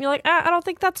you get it and you're like, I don't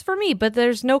think that's for me, but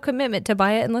there's no commitment to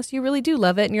buy it unless you really do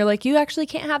love it. And you're like, you actually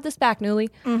can't have this back, Nuuly.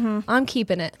 Mm-hmm. I'm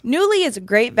keeping it. Nuuly is a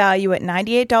great value at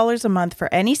 $98 a month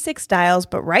for any 6 styles,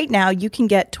 but right now you can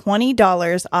get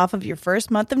 $20 off of your first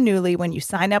month of Nuuly when you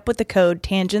sign up with the code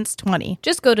TANGENTS20.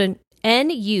 Just go to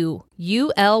NUULY.com.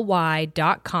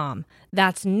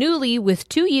 That's Nuuly with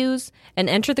 2 U's and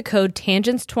enter the code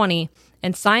TANGENTS20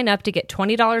 and sign up to get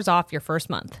 $20 off your first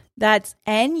month. That's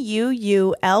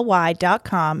NUULY.com.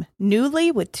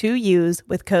 Nuuly with 2 U's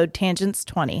with code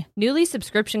TANGENTS20. Nuuly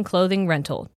subscription clothing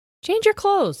rental. Change your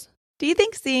clothes. Do you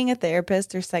think seeing a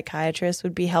therapist or psychiatrist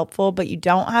would be helpful, but you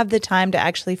don't have the time to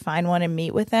actually find one and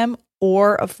meet with them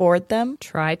or afford them?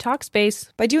 Try Talkspace.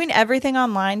 By doing everything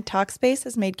online, Talkspace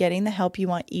has made getting the help you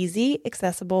want easy,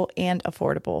 accessible, and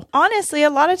affordable. Honestly,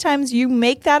 a lot of times you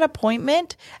make that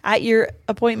appointment at your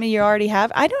appointment you already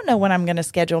have. I don't know when I'm going to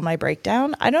schedule my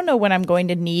breakdown. I don't know when I'm going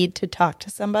to need to talk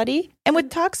to somebody. And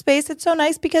with Talkspace, it's so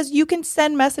nice because you can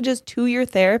send messages to your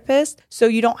therapist so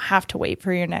you don't have to wait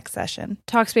for your next session.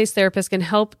 Talkspace therapist can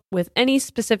help with any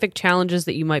specific challenges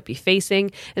that you might be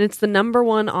facing, and it's the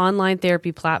 #1 online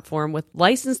therapy platform platform with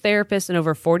licensed therapists in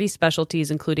over 40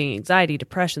 specialties, including anxiety,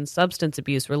 depression, substance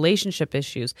abuse, relationship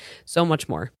issues, so much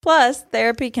more. Plus,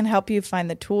 therapy can help you find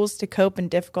the tools to cope in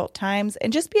difficult times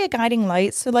and just be a guiding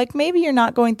light. So, like, maybe you're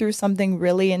not going through something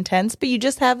really intense, but you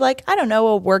just have, like, I don't know,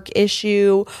 a work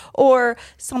issue or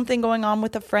something going on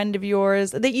with a friend of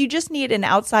yours that you just need an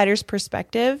outsider's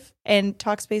perspective. And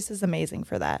Talkspace is amazing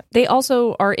for that. They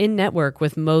also are in network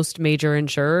with most major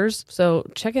insurers, so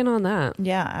check in on that.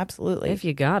 Yeah, absolutely. If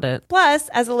you got it. Plus,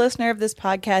 as a listener of this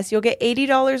podcast, you'll get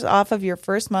 $80 off of your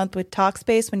first month with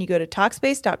Talkspace when you go to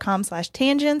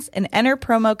Talkspace.com/tangents and enter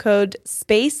promo code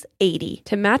SPACE80.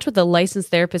 To match with a licensed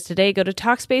therapist today, go to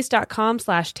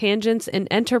Talkspace.com/tangents and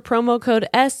enter promo code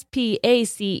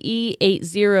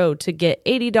SPACE80 to get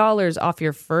 $80 off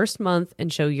your first month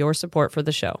and show your support for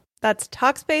the show. That's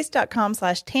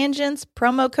Talkspace.com/tangents,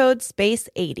 promo code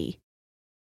SPACE80.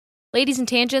 Ladies and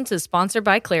Tangents is sponsored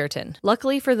by Claritin.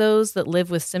 Luckily for those that live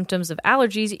with symptoms of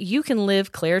allergies, you can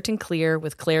live Claritin Clear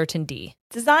with Claritin D.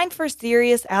 Designed for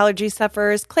serious allergy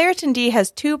sufferers, Claritin D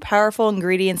has 2 powerful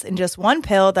ingredients in just one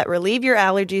pill that relieve your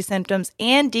allergy symptoms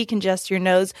and decongest your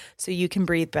nose so you can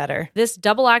breathe better. This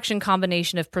double-action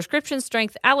combination of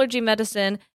prescription-strength allergy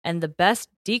medicine and the best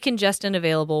decongestant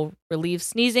available relieves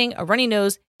sneezing, a runny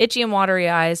nose, itchy and watery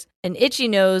eyes, an itchy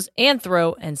nose and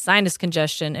throat, and sinus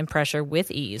congestion and pressure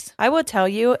with ease. I will tell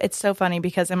you, it's so funny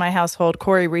because in my household,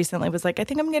 Corey recently was like, I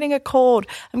think I'm getting a cold.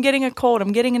 I'm getting a cold.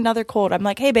 I'm getting another cold. I'm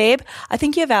like, hey, babe, I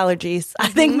think you have allergies. I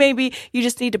think maybe you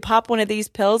just need to pop one of these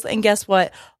pills. And guess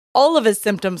what? All of his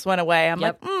symptoms went away. I'm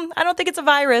like, I don't think it's a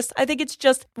virus. I think it's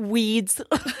just weeds.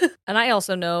 And I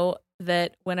also know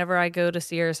that whenever I go to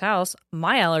Sierra's house,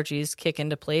 my allergies kick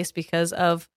into place because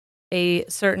of a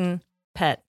certain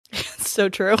pet. So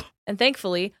true. And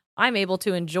thankfully, I'm able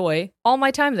to enjoy all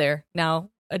my time there. Now,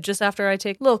 just after I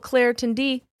take a little Claritin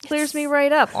D, clears me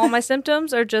right up. All my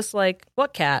symptoms are just like,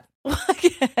 what cat?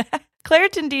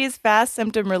 Claritin D's fast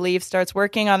symptom relief starts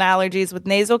working on allergies with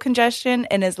nasal congestion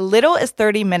in as little as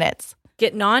 30 minutes.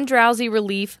 Get non-drowsy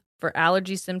relief for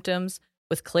allergy symptoms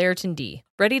with Claritin D.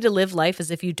 Ready to live life as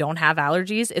if you don't have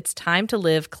allergies? It's time to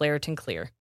live Claritin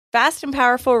Clear. Fast and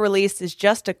powerful release is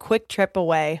just a quick trip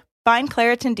away. Find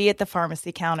Claritin D at the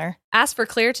pharmacy counter. Ask for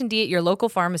Claritin D at your local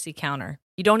pharmacy counter.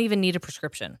 You don't even need a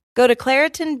prescription. Go to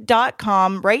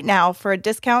Claritin.com right now for a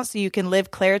discount so you can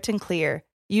live Claritin Clear.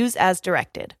 Use as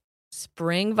directed.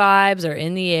 Spring vibes are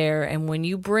in the air, and when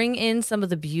you bring in some of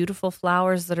the beautiful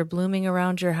flowers that are blooming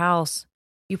around your house,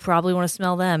 you probably want to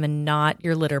smell them and not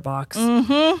your litter box.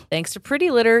 Mm-hmm. Thanks to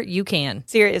Pretty Litter, you can.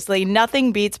 Seriously,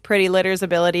 nothing beats Pretty Litter's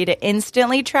ability to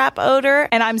instantly trap odor.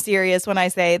 And I'm serious when I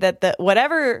say that the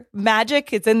whatever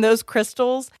magic is in those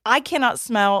crystals, I cannot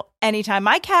smell anytime.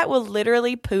 My cat will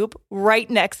literally poop right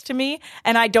next to me,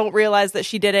 and I don't realize that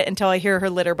she did it until I hear her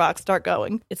litter box start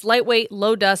going. It's lightweight,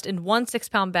 low dust, and 1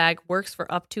 6-pound bag works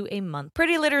for up to a month.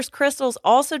 Pretty Litter's crystals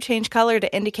also change color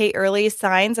to indicate early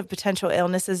signs of potential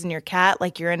illnesses in your cat,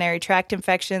 like urinary tract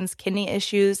infections, kidney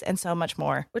issues, and so much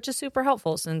more. Which is super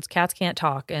helpful since cats can't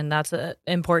talk, and that's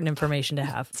important information to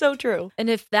have. So true.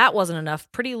 And if that wasn't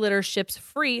enough, Pretty Litter ships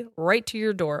free right to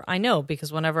your door. I know,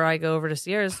 because whenever I go over to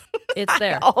Sierra's, it's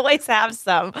there. I always have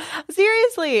some.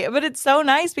 Seriously. But it's so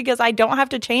nice because I don't have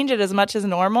to change it as much as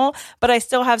normal, but I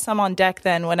still have some on deck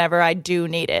then whenever I do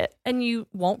need it. And you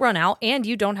won't run out, and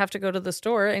you don't have to go to the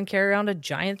store and carry around a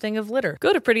giant thing of litter.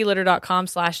 Go to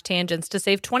prettylitter.com/tangents to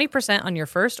save 20% on your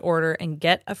first order and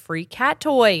get a free cat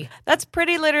toy. That's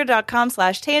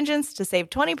prettylitter.com/tangents to save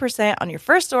 20% on your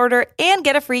first order and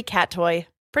get a free cat toy.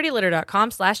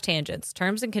 prettylitter.com/tangents.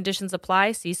 Terms and conditions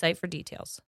apply. See site for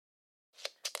details.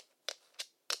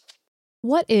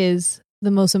 What is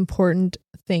the most important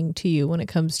thing to you when it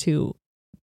comes to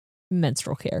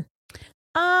menstrual care?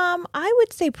 I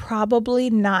would say probably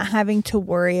not having to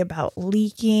worry about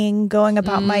leaking, going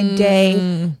about my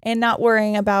day, and not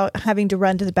worrying about having to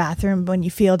run to the bathroom when you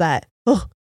feel that,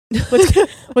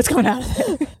 what's going on?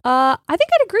 I think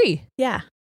I'd agree. Yeah.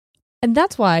 And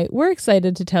that's why we're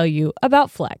excited to tell you about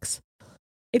Flex.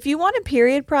 If you want a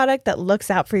period product that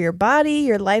looks out for your body,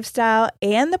 your lifestyle,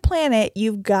 and the planet,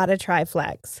 you've got to try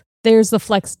Flex. There's the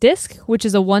Flex Disc, which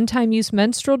is a one-time use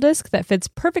menstrual disc that fits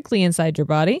perfectly inside your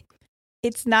body.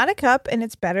 It's not a cup, and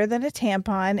it's better than a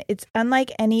tampon. It's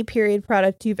unlike any period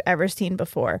product you've ever seen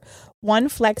before. One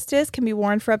Flex Disc can be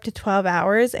worn for up to 12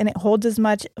 hours, and it holds as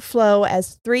much flow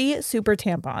as 3 super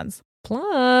tampons.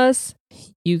 Plus,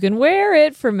 you can wear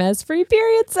it for mess-free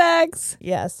period sex.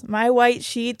 Yes, my white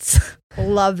sheets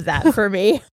love that for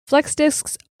me. Flex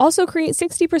discs also create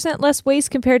 60% less waste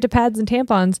compared to pads and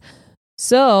tampons,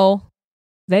 so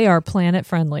they are planet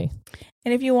friendly.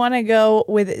 And if you want to go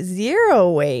with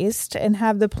zero waste and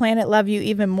have the planet love you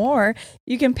even more,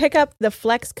 you can pick up the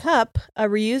Flex Cup, a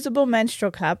reusable menstrual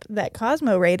cup that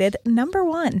Cosmo rated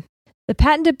 #1. The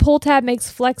patented pull tab makes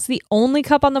Flex the only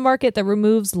cup on the market that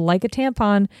removes like a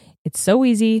tampon. It's so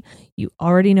easy. You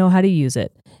already know how to use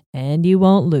it, and you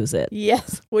won't lose it.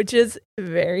 Yes, which is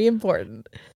very important.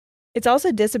 It's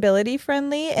also disability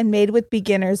friendly and made with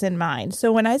beginners in mind.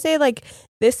 So when I say like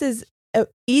this is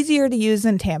easier to use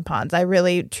than tampons, I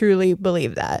really truly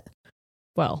believe that.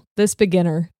 Well, this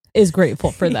beginner is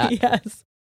grateful for that. Yes.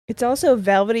 It's also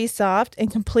velvety soft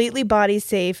and completely body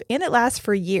safe, and it lasts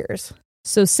for years.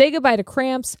 So say goodbye to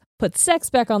cramps, put sex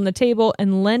back on the table,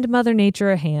 and lend Mother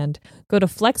Nature a hand. Go to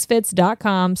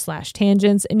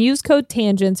flexfits.com/tangents and use code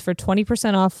TANGENTS for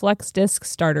 20% off Flex Disc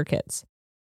starter kits.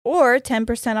 Or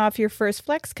 10% off your first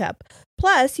Flex Cup.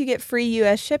 Plus, you get free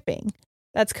U.S. shipping.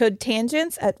 That's code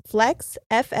TANGENTS at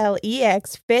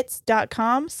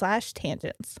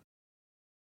fits.com/tangents.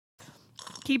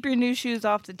 Keep your new shoes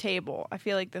off the table. I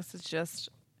feel like this is just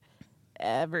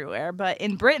everywhere. But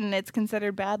in Britain, it's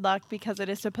considered bad luck because it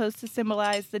is supposed to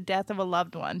symbolize the death of a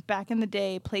loved one. Back in the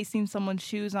day, placing someone's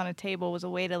shoes on a table was a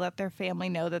way to let their family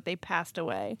know that they passed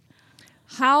away.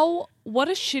 What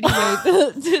a shitty way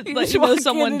to let you know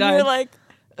someone died. You're like,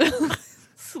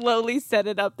 slowly set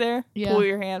it up there, pull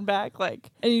your hand back,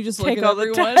 like, and you just take look at all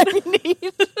everyone. the time you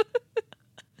need.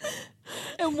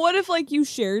 And what if like you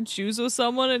shared shoes with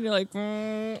someone and you're like,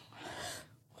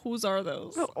 whose are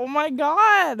those? Oh my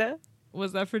God.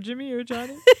 Was that for Jimmy or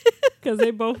Johnny? Because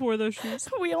they both wore those shoes.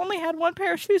 We only had one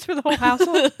pair of shoes for the whole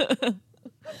household.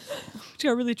 Which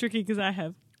got really tricky because I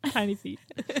have tiny feet.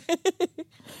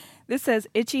 This says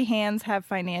itchy hands have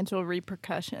financial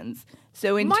repercussions.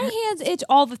 So my hands itch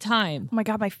all the time. Oh my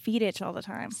God, my feet itch all the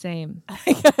time. Same.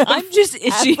 I'm just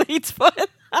itchy. Athlete's foot.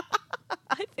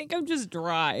 I think I'm just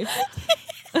dry.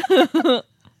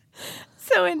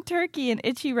 So in Turkey, an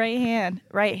itchy right hand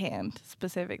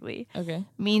specifically,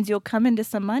 means you'll come into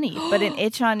some money. But an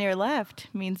itch on your left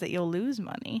means that you'll lose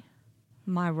money.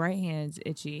 My right hand's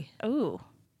itchy. Ooh.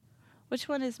 Which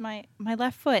one is my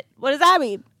left foot? What does that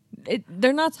mean?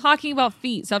 They're not talking about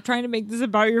feet. Stop trying to make this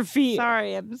about your feet.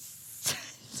 Sorry, I'm...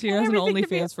 Sierra has an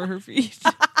OnlyFans for her feet.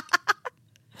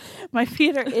 My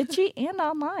feet are itchy and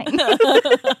online.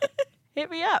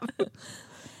 Hit me up.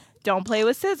 Don't play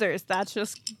with scissors. That's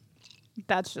just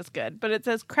good. But it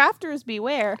says crafters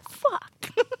beware. Fuck.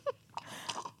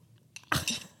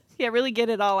 Yeah, really get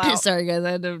it all out. Sorry, guys. I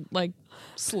had to like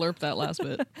slurp that last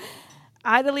bit.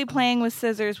 Idly playing with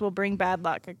scissors will bring bad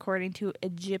luck, according to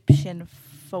Egyptian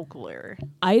folklore.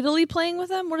 Idly playing with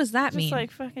them? What does that mean? Just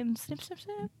like fucking snip, snip,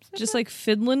 snip. Just like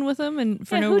fiddling with them and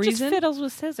for no who reason? Just fiddles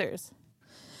with scissors?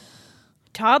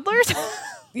 Toddlers?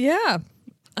 Yeah.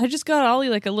 I just got Ollie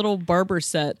like a little barber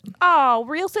set. Oh,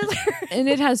 real scissors? And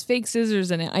it has fake scissors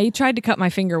in it. I tried to cut my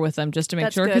finger with them just to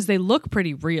make sure because they look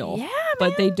pretty real. Yeah,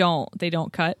 but they don't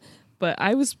cut. But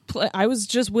I was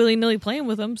just willy-nilly playing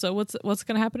with them. So what's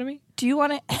going to happen to me? Do you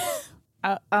want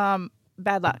to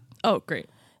bad luck? Oh, great.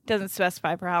 Doesn't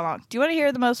specify for how long. Do you want to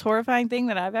hear the most horrifying thing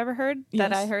that I've ever heard? Yes.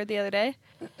 That I heard the other day?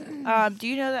 Do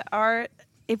you know that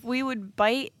if we would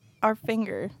bite our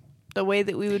finger the way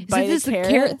that we would bite a carrot?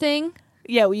 The carrot thing?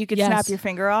 Yeah, well, you could snap your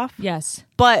finger off. Yes.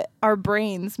 But our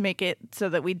brains make it so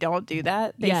that we don't do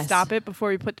that. They stop it before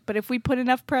we but if we put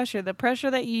enough pressure, the pressure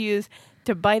that you use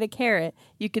to bite a carrot,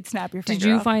 you could snap your finger off. Did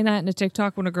you find that in a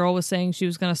TikTok when a girl was saying she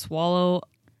was going to swallow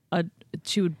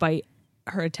she would bite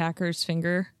her attacker's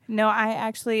finger? No, I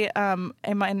actually am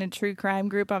in a true crime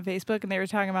group on Facebook, and they were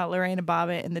talking about Lorena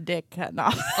Bobbitt and the dick cutting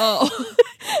off. Oh.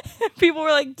 People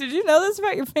were like, did you know this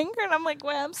about your finger? And I'm like,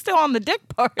 well, I'm still on the dick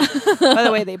part. By the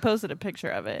way, they posted a picture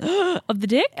of it. Of the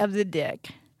dick? Of the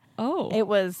dick. Oh. It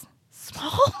was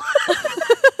small.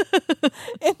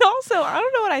 And also, I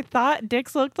don't know what I thought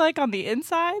dicks looked like on the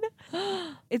inside.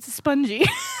 It's spongy.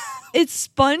 It's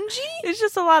spongy? It's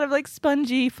just a lot of like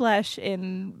spongy flesh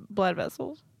in blood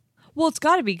vessels. Well, it's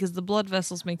got to be because the blood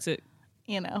vessels makes it,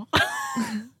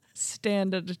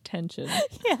 stand at attention.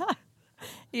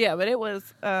 Yeah, but it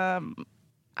was,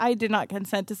 I did not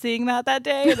consent to seeing that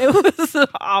day, and it was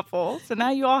awful. So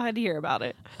now you all had to hear about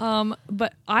it.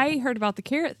 But I heard about the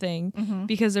carrot thing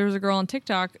because there was a girl on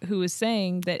TikTok who was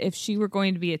saying that if she were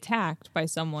going to be attacked by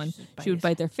someone, she would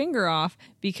bite their finger off,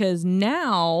 because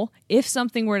now if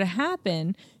something were to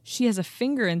happen, she has a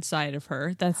finger inside of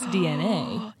her that's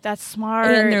DNA. That's smart.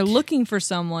 And they're looking for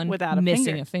someone without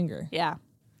missing a finger. Yeah,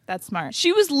 that's smart.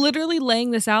 She was literally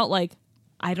laying this out like,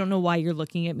 I don't know why you're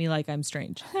looking at me like I'm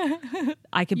strange.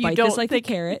 I could bite this like a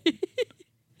carrot.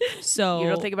 So you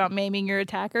don't think about maiming your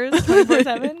attackers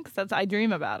 24/7? Because I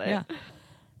dream about it. Yeah.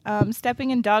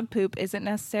 Stepping in dog poop isn't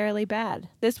necessarily bad.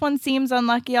 This one seems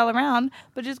unlucky all around,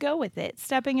 but just go with it.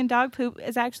 Stepping in dog poop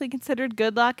is actually considered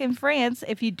good luck in France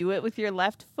if you do it with your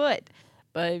left foot.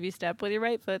 But if you step with your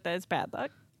right foot, that's bad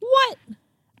luck. What?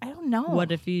 I don't know.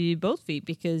 What if you both feet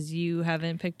because you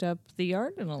haven't picked up the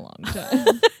yard in a long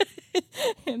time?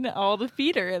 And all the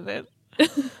feet are in it.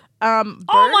 All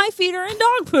my feet are in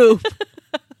dog poop.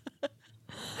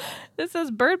 This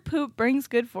says bird poop brings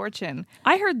good fortune.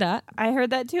 I heard that. I heard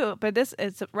that too, but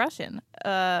it's Russian.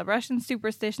 Russian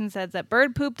superstition says that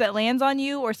bird poop that lands on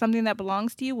you or something that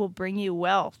belongs to you will bring you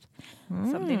wealth.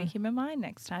 Something to keep in mind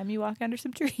next time you walk under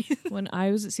some trees. When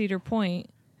I was at Cedar Point,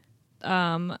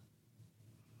 I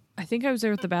think I was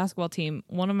there with the basketball team.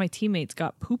 One of my teammates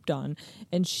got pooped on,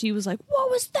 and she was like, "What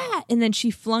was that?" And then she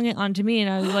flung it onto me,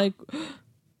 and I was like,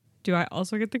 do I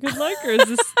also get the good luck, or is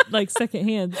this like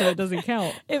secondhand so it doesn't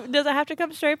count? Does it have to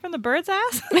come straight from the bird's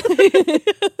ass?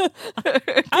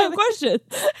 I have a question.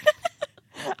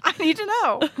 I need to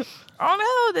know.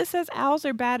 Oh no, this says owls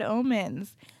are bad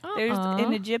omens. There's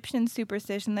an Egyptian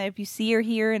superstition that if you see or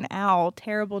hear an owl,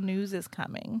 terrible news is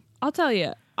coming. I'll tell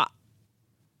you,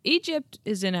 Egypt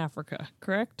is in Africa,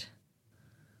 correct?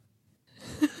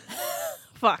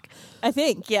 Fuck. I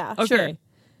think, yeah, okay. Sure.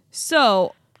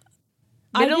 So,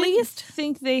 Middle I didn't East?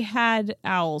 think they had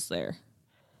owls there.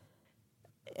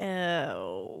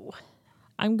 Oh.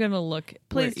 I'm going to look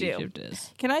Please where do. Egypt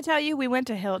is. Can I tell you, we went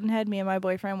to Hilton Head, me and my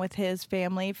boyfriend, with his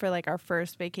family for like our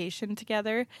first vacation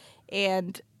together.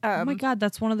 And oh my God,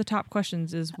 that's one of the top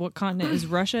questions is what continent is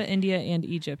Russia, India, and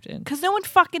Egypt in? Because no one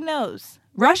fucking knows.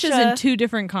 Russia's in 2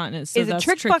 different continents, so is that's a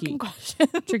trick tricky. fucking question.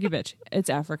 Tricky bitch. It's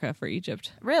Africa for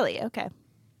Egypt. Really? Okay.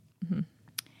 Mm-hmm.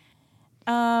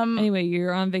 Anyway,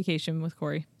 you're on vacation with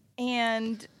Corey.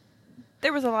 And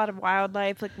there was a lot of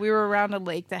wildlife. Like, we were around a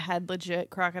lake that had legit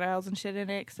crocodiles and shit in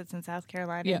it because it's in South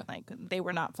Carolina. Yeah. Like, they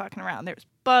were not fucking around. There was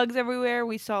bugs everywhere.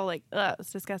 We saw, like, it was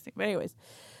disgusting. But anyways,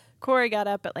 Corey got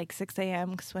up at, like, 6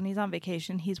 a.m. because when he's on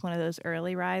vacation, he's one of those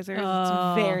early risers.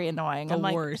 It's very annoying. I'm,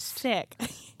 like, worst. sick.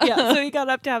 Yeah, so he got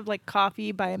up to have, like,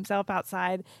 coffee by himself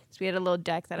outside because we had a little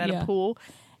deck that had a pool.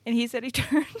 And he said he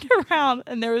turned around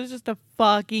and there was just a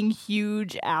fucking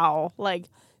huge owl. Like,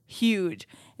 huge.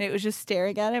 And it was just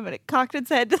staring at him and it cocked its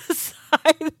head to the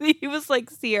side. And he was like,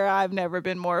 Sierra, I've never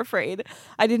been more afraid.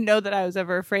 I didn't know that I was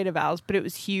ever afraid of owls, but it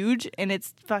was huge and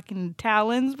its fucking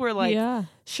talons were like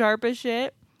sharp as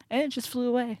shit. And it just flew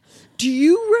away. Do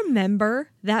you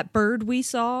remember that bird we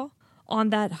saw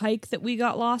on that hike that we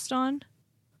got lost on?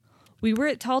 We were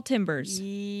at Tall Timbers.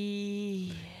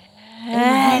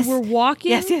 And we were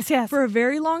walking for a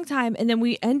very long time, and then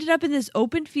we ended up in this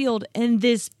open field, and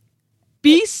this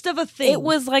beast of a thing. It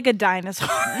was like a dinosaur.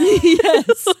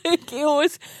 Yes. Like, it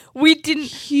was, we didn't,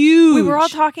 huge. we were all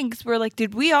talking because we were like,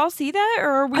 did we all see that? Or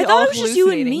are we I all thought it was just you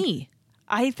and hallucinating? me.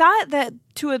 I thought that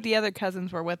 2 of the other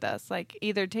cousins were with us, like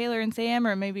either Taylor and Sam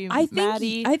or maybe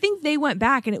Maddie. I think they went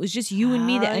back, and it was just you and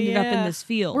me that ended up in this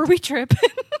field. Were we tripping?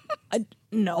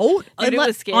 No. It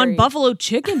was scary. On Buffalo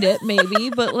Chickened it, maybe,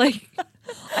 but like,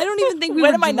 I don't even think we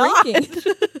When were am I drinking.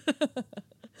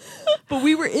 But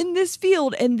we were in this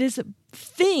field, and this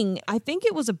thing, I think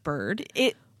it was a bird.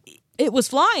 It was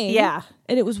flying. Yeah.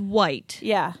 And it was white.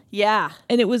 Yeah. Yeah.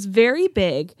 And it was very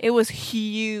big. It was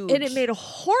huge. And it made a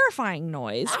horrifying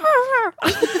noise.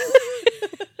 Like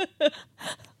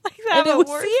that, And it was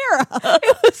Sierra.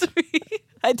 It was me.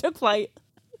 I took flight.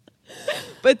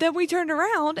 But then we turned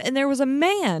around, and there was a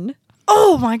man.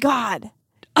 Oh my God.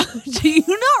 Do you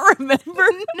not remember?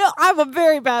 No, I have a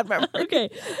very bad memory. Okay.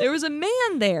 There was a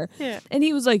man there. Yeah. And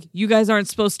he was like, you guys aren't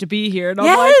supposed to be here. And I'm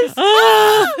Yes! like,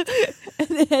 ah!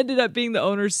 And it ended up being the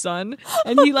owner's son.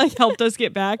 And he like helped us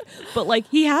get back. But like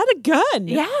he had a gun.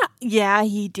 Yeah. Yeah,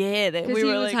 he did. And Because we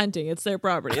he were was like, hunting. It's their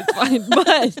property. It's fine.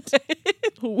 But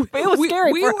it was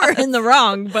scary. We for were us. in the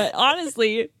wrong. But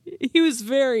honestly, he was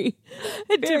very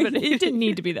Intimidating. It didn't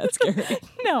need to be that scary.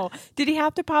 No. Did he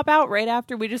have to pop out right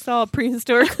after we just saw a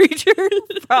prehistoric creature?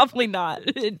 Probably not.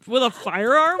 With a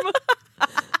firearm?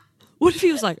 What if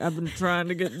he was like, I've been trying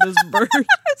to get this bird? I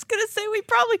was going to say we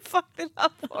probably fucked it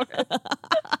up for him.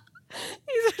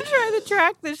 He's been trying to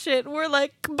track this shit. And we're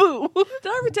like, boo. Did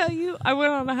I ever tell you I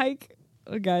went on a hike?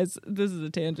 Oh, guys, this is a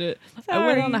tangent. I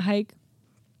went Sorry. on a hike,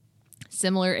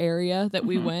 similar area that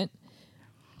we went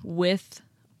with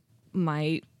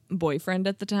my boyfriend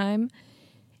at the time,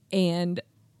 and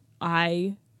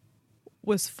I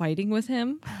was fighting with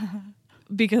him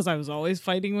because I was always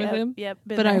fighting with him. Yep.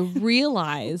 But I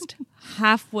realized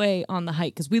halfway on the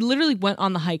hike, because we literally went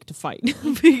on the hike to fight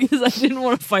because I didn't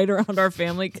want to fight around our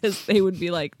family because they would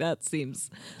be like, that seems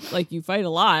like you fight a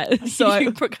lot. So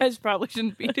you guys probably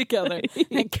shouldn't be together.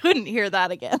 I couldn't hear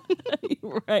that again.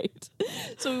 Right.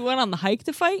 So we went on the hike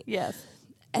to fight. Yes.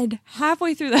 And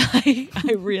halfway through the hike,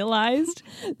 I realized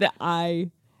that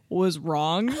I was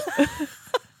wrong.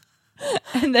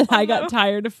 And then I got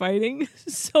tired of fighting,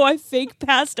 so I fake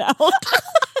passed out.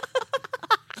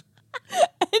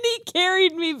 And he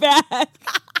carried me back.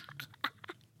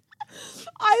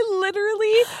 I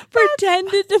literally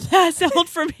pretended to pass out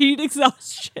from heat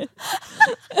exhaustion.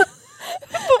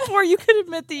 Before you could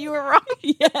admit that you were wrong.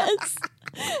 Yes.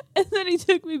 And then he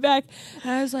took me back,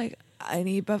 and I was like, I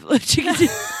need buffalo chicken dip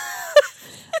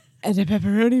and a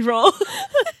pepperoni roll.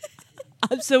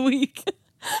 I'm so weak.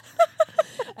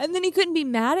 And then he couldn't be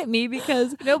mad at me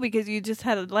because because you just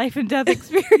had a life and death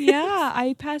experience. yeah,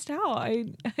 I passed out.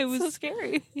 It was so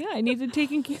scary. Yeah, I needed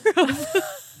taken care of.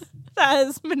 That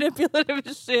is manipulative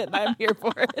as shit, and I'm here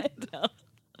for it.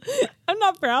 I'm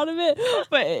not proud of it,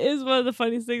 but it is one of the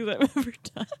funniest things I've ever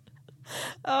done.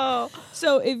 Oh,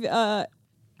 so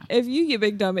if you, you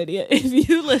big dumb idiot, if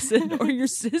you listen or your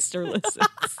sister listens,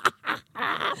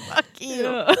 fuck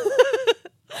you.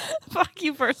 Fuck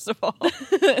you, first of all.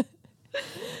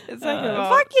 Second of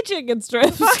all, fuck you, chicken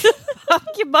strips. fuck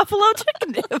you, buffalo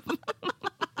chicken dip.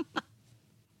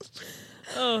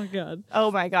 Oh god. Oh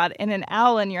my god. And an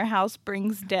owl in your house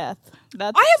brings death.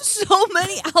 I have so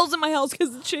many owls in my house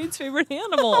because it's Shane's favorite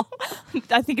animal.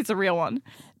 I think it's a real one.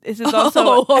 This is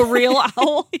also a real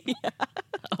owl. Yeah.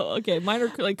 Oh, okay. Mine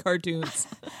are like cartoons.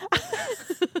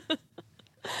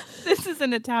 This is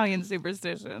an Italian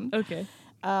superstition. Okay.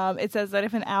 It says that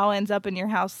if an owl ends up in your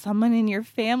house, someone in your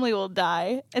family will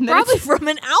die. And then probably from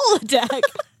an owl attack.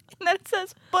 And then it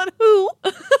says, but who?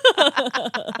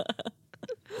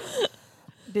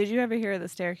 Did you ever hear of the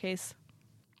staircase?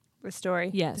 The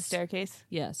story? Yes. The staircase?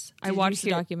 Yes. Did I watched you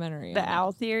the hear documentary. The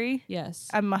owl theory? Yes.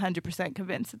 I'm 100%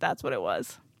 convinced that that's what it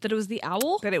was. That it was the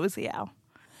owl? That it was the owl.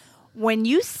 When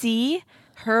you see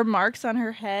her marks on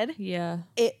her head, yeah,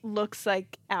 it looks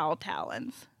like owl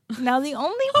talons. Now the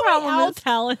only problem owl is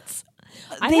talons.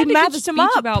 They matched them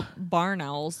up. About barn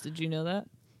owls. Did you know that?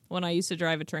 When I used to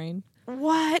drive a train.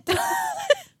 What?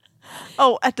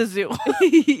 Oh, at the zoo.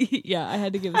 Yeah, I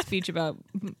had to give a speech about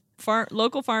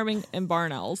local farming and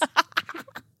barn owls.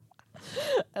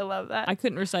 I love that. I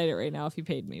couldn't recite it right now if you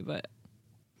paid me, but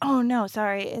oh no,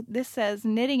 sorry. This says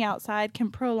knitting outside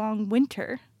can prolong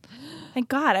winter. Thank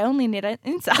God, I only knit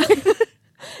inside.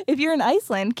 If you're in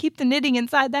Iceland, keep the knitting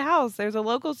inside the house. There's a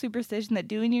local superstition that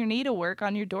doing your needlework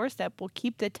on your doorstep will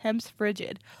keep the temps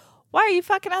frigid. Why are you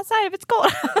fucking outside if it's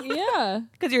cold? Yeah.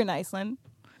 Because you're in Iceland.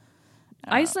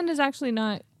 Iceland is actually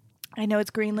not. I know it's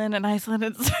Greenland and Iceland.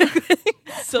 It's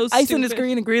so stupid. Iceland is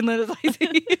green and Greenland is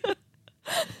icy.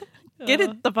 Get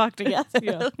it the fuck together.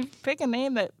 Yeah. Pick a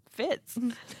name that fits.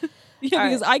 Yeah, all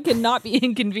because right. I cannot be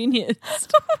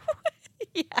inconvenienced.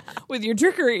 Yeah. With your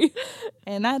trickery.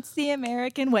 And that's the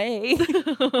American way.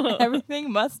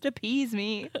 Everything must appease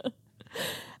me.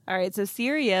 All right, so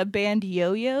Syria banned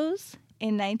yo-yos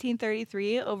in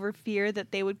 1933 over fear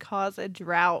that they would cause a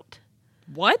drought.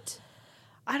 What?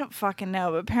 I don't fucking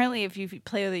know, but apparently if you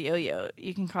play with a yo-yo,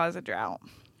 you can cause a drought.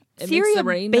 It makes Syria the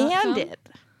rain not banned come? it.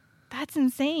 That's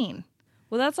insane.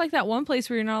 Well, that's like that one place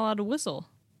where you're not allowed to whistle.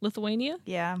 Lithuania?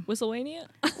 Yeah. Whistlewania?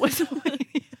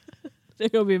 Whistlewania. They're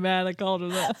going to be mad I called them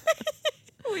that.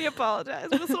 We apologize,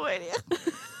 Whistlewania.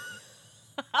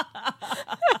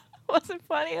 Wasn't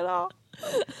funny at all.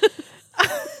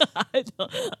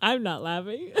 I'm not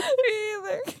laughing. Me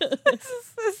either.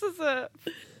 This is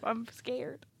I'm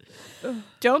scared.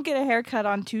 Don't get a haircut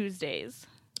on Tuesdays.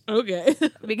 Okay.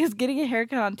 Because getting a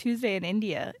haircut on Tuesday in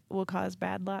India will cause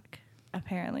bad luck,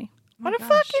 apparently. Oh what a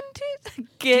fucking Tuesday.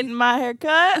 Getting my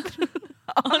haircut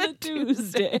on a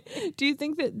Tuesday. Do you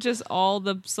think that just all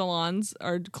the salons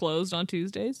are closed on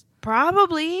Tuesdays?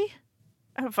 Probably.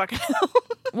 I don't fucking know.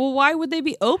 Well, why would they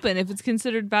be open if it's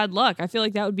considered bad luck? I feel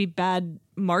like that would be bad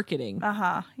marketing.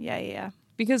 Uh-huh. Yeah.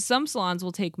 Because some salons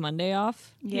will take Monday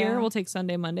off. Yeah. Here, we'll take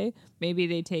Sunday, Monday. Maybe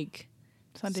they take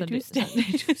Sunday, Tuesday.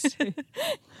 You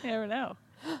never know.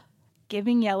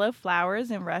 Giving yellow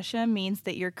flowers in Russia means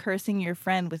that you're cursing your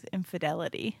friend with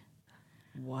infidelity.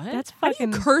 What? That's How do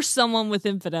fucking... you curse someone with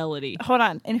infidelity? Hold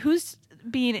on. And who's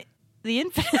being the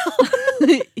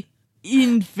infidel?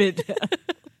 Infidel.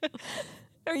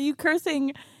 Are you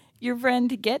cursing your friend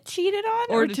to get cheated on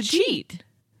Or to cheat?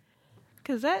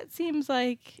 Because that seems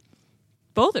like...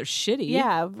 Both are shitty.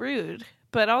 Yeah, rude.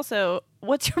 But also,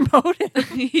 what's your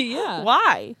motive? Yeah.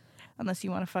 Why? unless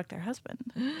you want to fuck their husband.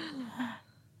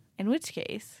 In which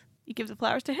case, you give the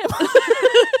flowers to him.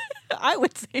 I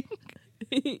would think.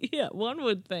 Yeah, one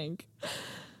would think.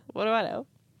 What do I know?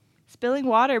 Spilling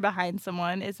water behind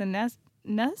someone is a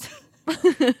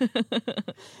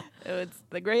it's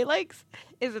the Great Lakes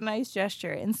is a nice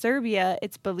gesture. In Serbia,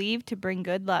 it's believed to bring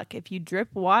good luck if you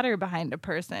drip water behind a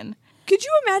person. Could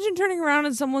you imagine turning around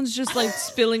and someone's just like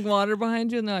spilling water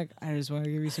behind you and they're like, I just want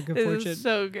to give you some good fortune. This is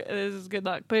so good. This is good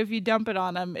luck. But if you dump it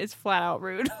on them, it's flat out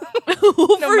rude.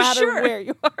 No matter where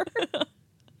you are.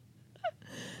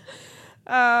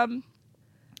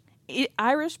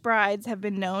 Irish brides have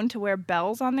been known to wear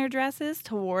bells on their dresses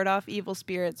to ward off evil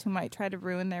spirits who might try to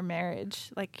ruin their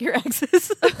marriage, like your exes.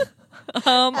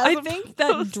 I think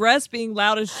that dress being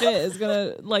loud as shit is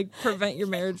gonna like prevent your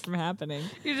marriage from happening.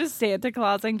 You're just Santa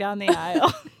Clausing down the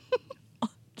aisle.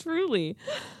 Truly.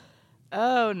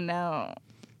 Oh no.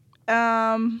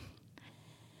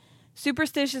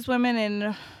 Superstitious women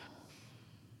in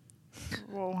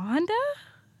Rwanda?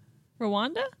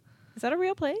 Rwanda? Is that a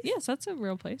real place? Yes, that's a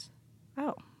real place.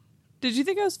 Oh. Did you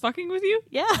think I was fucking with you?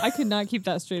 Yeah. I could not keep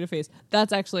that straight face.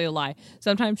 That's actually a lie.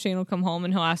 Sometimes Shane will come home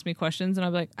and he'll ask me questions and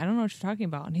I'll be like, I don't know what you're talking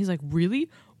about. And he's like, really?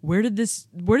 Where did this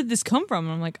come from?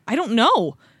 And I'm like, I don't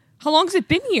know. How long has it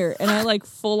been here? And I like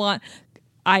full on,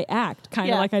 I act kind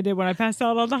of like I did when I passed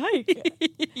out on the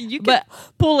hike. You can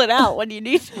pull it out when you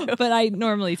need to. But I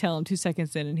normally tell him 2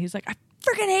 seconds in and he's like, I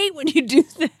freaking hate when you do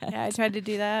that. Yeah, I tried to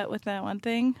do that with that one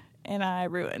thing and I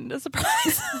ruined a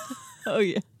surprise. Oh,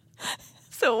 yeah.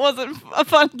 So it wasn't a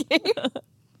fun game.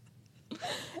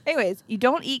 Anyways, you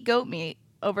don't eat goat meat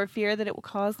over fear that it will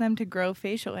cause them to grow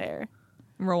facial hair.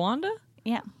 Rwanda?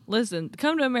 Yeah. Listen,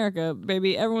 come to America,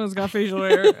 baby. Everyone's got facial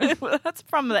hair. Well, that's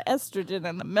from the estrogen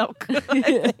in the milk, I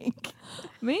think.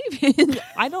 Maybe.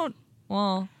 I don't.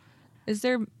 Well, is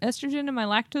there estrogen in my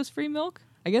lactose-free milk?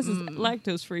 I guess it's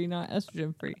lactose-free, not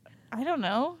estrogen-free. I don't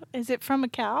know. Is it from a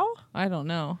cow? I don't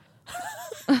know.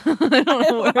 I don't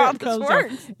know where it comes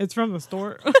from. It's from the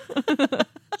store.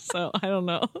 So I don't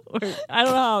know. I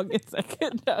don't know how it gets there.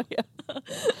 No, yeah.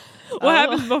 What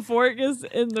happens before it gets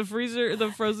in the freezer,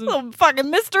 the frozen? It's a fucking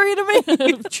mystery to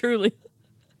me. Truly.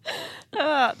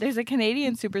 There's a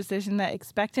Canadian superstition that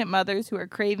expectant mothers who are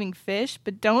craving fish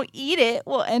but don't eat it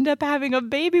will end up having a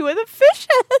baby with a fish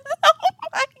head. Oh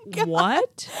my God.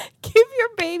 What? Give your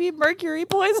baby mercury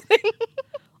poisoning.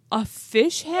 A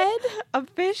fish head? A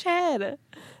fish head.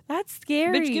 That's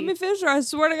scary. Bitch, give me fish or I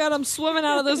swear to God I'm swimming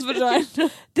out of this vagina.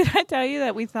 Did I tell you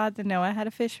that we thought that Noah had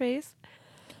a fish face?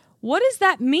 What does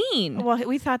that mean? Well,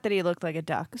 we thought that he looked like a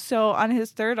duck. So on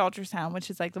his third ultrasound, which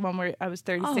is like the one where I was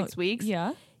 36 weeks,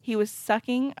 yeah, he was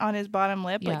sucking on his bottom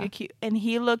lip like a cute, and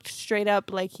he looked straight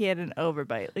up like he had an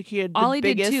overbite. Like he had the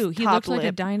biggest did too. He top looked like lip.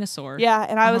 a dinosaur. Yeah,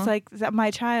 and I was like, "Is that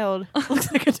my child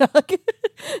looks like a duck?"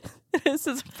 This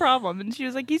is a problem. And she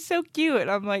was like, "He's so cute." And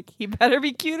I'm like, "He better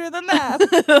be cuter than that."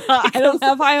 I don't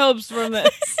have high hopes from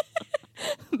this.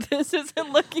 This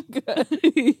isn't looking good.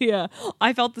 Yeah,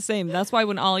 I felt the same. That's why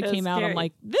when Ollie came out, I'm scary.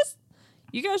 like, "This,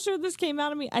 you guys sure this came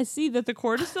out of me?" I see that the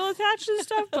cord is still attached and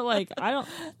stuff, but like, I don't.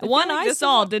 The one like I this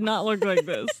saw is- did not look like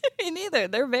this. Me neither.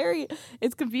 They're very.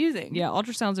 It's confusing. Yeah,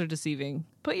 ultrasounds are deceiving.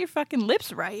 Put your fucking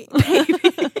lips right, baby.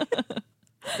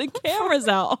 The camera's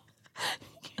out.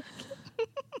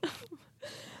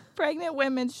 Pregnant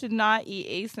women should not eat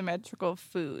asymmetrical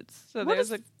foods. So What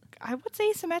there's is- what's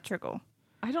asymmetrical?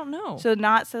 I don't know. So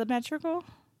not symmetrical?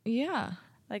 Yeah.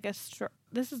 Like a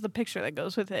this is the picture that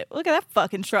goes with it. Look at that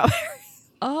fucking strawberry.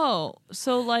 Oh,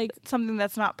 so like, Something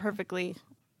that's not perfectly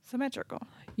symmetrical.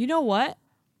 you know what?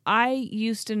 I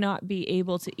used to not be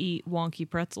able to eat wonky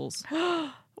pretzels.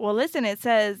 Well, listen, it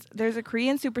says there's a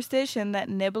Korean superstition that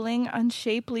nibbling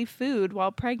unshapely food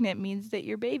while pregnant means that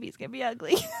your baby's going to be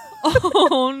ugly.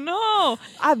 Oh no!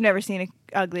 I've never seen an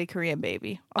ugly Korean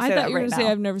baby. I say thought that you were right going to say now.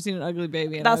 I've never seen an ugly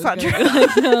baby. And That's I was not gonna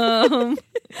be like,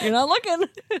 you're not looking.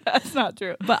 That's not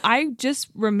true. But I just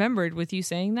remembered with you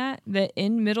saying that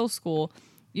in middle school,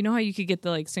 you know how you could get the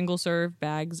like single serve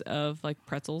bags of like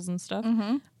pretzels and stuff?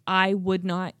 Mm-hmm. I would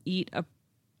not eat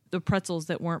the pretzels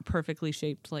that weren't perfectly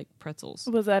shaped like pretzels.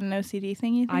 Was that an OCD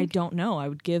thing, you think? I don't know. I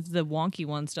would give the wonky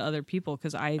ones to other people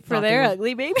because I For thought their they were,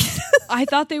 ugly babies? I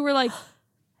thought they were like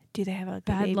Do they have ugly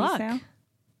bad babies luck. now?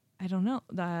 I don't know.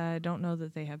 I don't know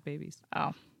that they have babies.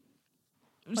 Oh.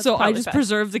 So I probably just best.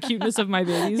 preserve the cuteness of my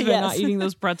babies by Yes. not eating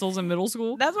those pretzels in middle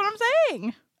school. That's what I'm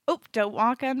saying. Oh, don't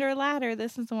walk under a ladder.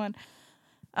 This is the one.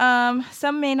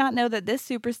 Some may not know that this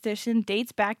superstition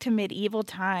dates back to medieval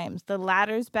times. The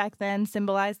ladders back then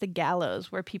symbolized the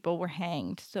gallows where people were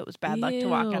hanged, so it was bad luck to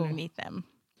walk Ew. underneath them.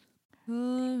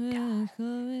 Coming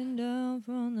down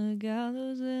from the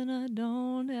gallows and I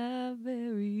don't have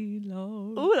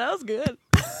That was good.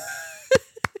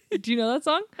 Do you know that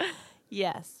song?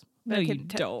 Yes. No, you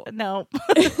don't. No.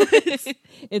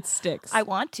 It Sticks. I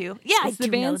want to. Yeah, It's I the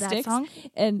do band know that Styx. song.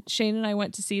 And Shane and I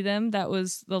went to see them. That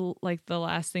was the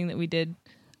last thing that we did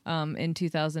in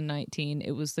 2019.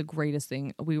 It was the greatest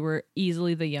thing. We were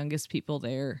easily the youngest people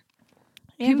there.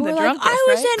 People were like, I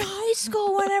was in high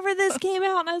school whenever this came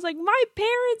out. And I was like, my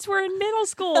parents were in middle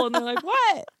school. And they're like,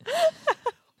 what?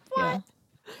 Yeah.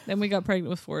 Then we got pregnant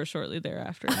with Forrest shortly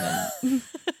thereafter. And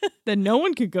then no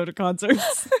one could go to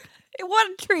concerts.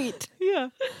 What a treat. Yeah.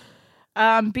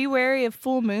 Be wary of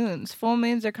full moons. Full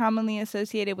moons are commonly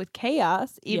associated with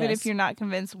chaos, even Yes. if you're not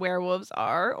convinced werewolves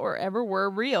are or ever were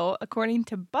real. According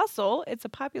to Bustle, it's a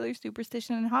popular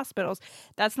superstition in hospitals.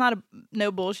 That's not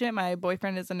no bullshit. My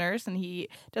boyfriend is a nurse, and he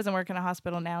doesn't work in a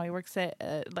hospital now. He works at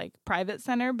a private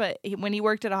center, but when he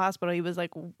worked at a hospital, he was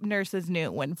like, nurses knew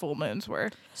when full moons were.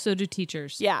 So do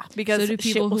teachers. Yeah, because so do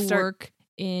shit people will who start- work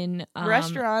in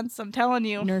restaurants. I'm telling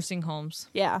you, nursing homes.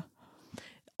 yeah.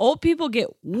 Old people get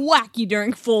wacky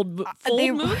during full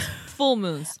moons. Full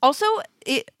moons. Also,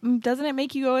 doesn't it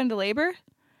make you go into labor?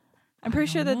 I'm pretty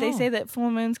sure that they know. say that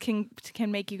full moons can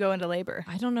make you go into labor.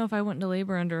 I don't know if I went into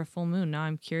labor under a full moon. Now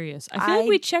I'm curious. I feel I like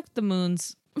we checked the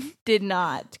moons. Did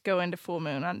not go into full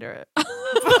moon under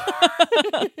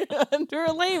under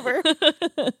a labor.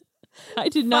 I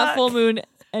did not Fuck. full moon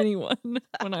anyone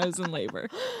when I was in labor.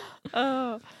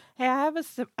 Oh, hey, I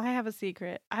have a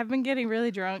secret. I've been getting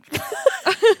really drunk,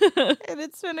 and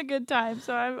it's been a good time.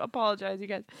 So I apologize, you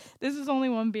guys. This is only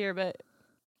one beer, but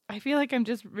I feel like I'm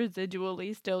just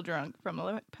residually still drunk from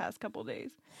the past couple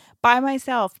days by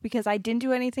myself because I didn't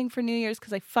do anything for New Year's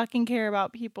because I fucking care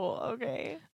about people.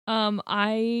 Okay.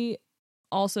 I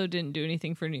also didn't do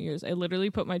anything for New Year's. I literally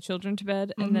put my children to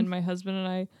bed, and then my husband and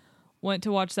I went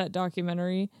to watch that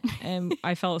documentary, and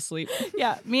I fell asleep.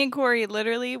 Yeah, me and Corey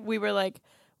literally we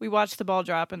watched the ball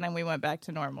drop and then we went back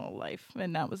to normal life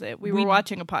and that was it. We were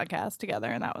watching a podcast together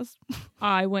and that was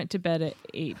I went to bed at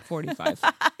 8:45.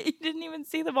 You didn't even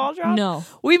see the ball drop? No.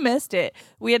 We missed it.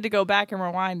 We had to go back and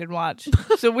rewind and watch.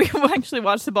 So we actually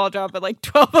watched the ball drop at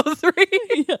 12:03.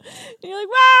 Yeah. And you're like,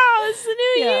 wow, it's the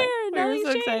new year. We were Nothing's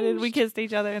so excited. changed. We kissed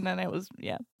each other and then it was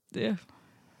Yeah.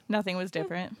 nothing was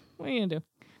different. What are you gonna do?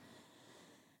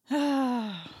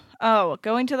 Oh,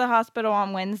 going to the hospital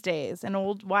on Wednesdays. An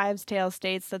old wives' tale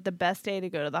states that the best day to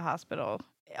go to the hospital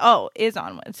is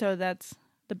on Wednesday. So that's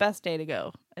the best day to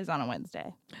go is on a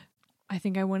Wednesday. I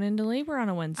think I went into labor on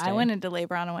a Wednesday. I went into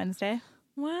labor on a Wednesday.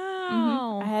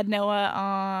 Wow. I had Noah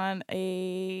on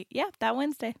that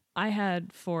Wednesday. I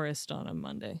had Forrest on a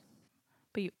Monday.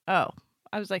 But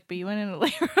I was like, but you went into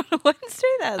labor on a Wednesday?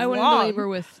 That's I went long. into labor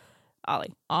with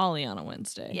Ollie on a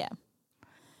Wednesday. Yeah.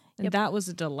 And Yep. that was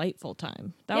a delightful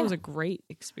time. That Yeah. was a great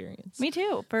experience. Me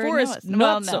too. For Forrest,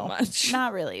 Noah's. not so much.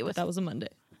 Not really. But that was a Monday.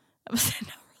 Not really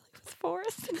with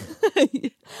Forrest.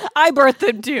 I birthed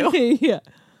him too. Yeah.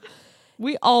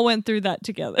 We all went through that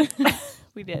together.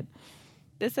 We did.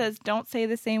 This says, don't say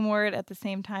the same word at the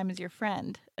same time as your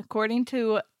friend. According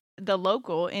to the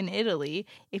local in Italy,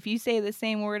 if you say the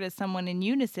same word as someone in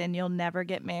unison, you'll never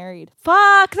get married.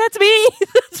 Fuck, that's me.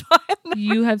 That's why I'm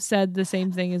You have said the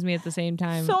same thing as me at the same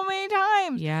time. so many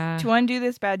times. Yeah. To undo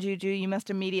this bad juju, you must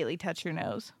immediately touch your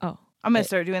nose. Oh. I'm going to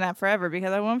start doing that forever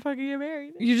because I won't fucking get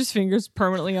married. You just fingers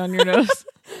permanently on your nose.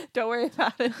 Don't worry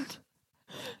about it.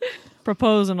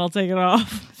 Propose and I'll take it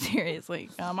off. Seriously,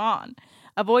 come on.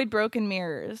 Avoid broken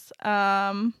mirrors.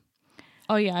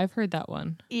 Oh, yeah, I've heard that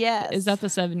one. Yes. Is that the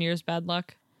 7 years bad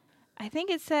luck? I think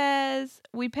it says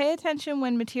we pay attention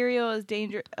when material is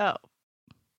dangerous. Oh.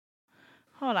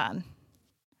 Hold on.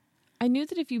 I knew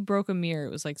that if you broke a mirror,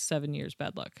 it was like 7 years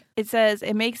bad luck. It says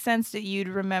it makes sense that you'd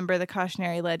remember the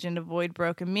cautionary legend, avoid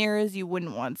broken mirrors. You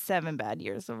wouldn't want 7 bad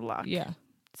years of luck. Yeah.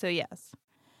 So, yes.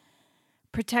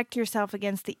 Protect yourself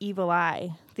against the evil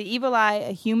eye. The evil eye,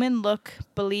 a human look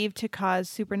believed to cause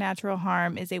supernatural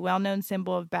harm, is a well-known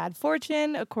symbol of bad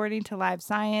fortune. According to Live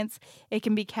Science, it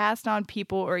can be cast on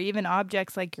people or even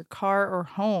objects like your car or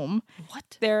home.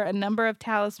 What? There are a number of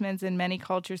talismans in many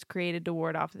cultures created to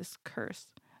ward off this curse.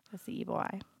 That's the evil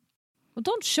eye. Well,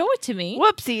 don't show it to me.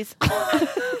 Whoopsies.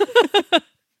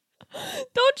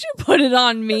 Don't you put it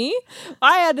on me.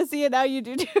 I had to see it. Now you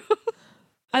do too.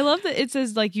 I love that it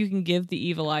says, like, you can give the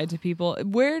evil eye to people.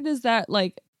 Where does that,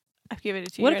 like... I'll give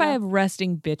it to you. What right if I now. have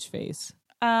resting bitch face?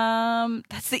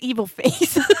 That's the evil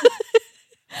face.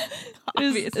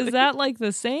 Is that, like,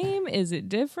 the same? Is it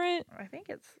different? I think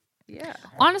it's, yeah.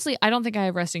 Honestly, I don't think I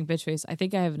have resting bitch face. I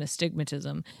think I have an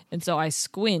astigmatism. And so I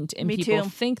squint, and Me people too.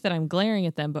 think that I'm glaring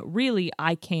at them, but really,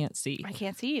 I can't see. I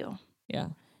can't see you. Yeah.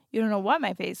 You don't know what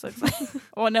my face looks like.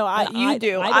 Well, no, you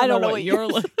do. I don't know what you're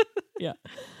like. Yeah.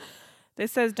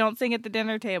 This says don't sing at the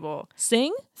dinner table.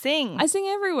 Sing? Sing. I sing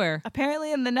everywhere.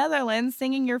 Apparently in the Netherlands,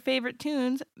 singing your favorite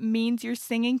tunes means you're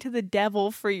singing to the devil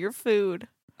for your food.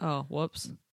 Oh, whoops.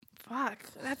 Fuck,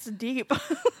 that's deep.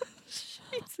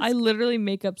 I literally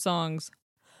make up songs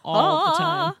all the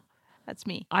time. That's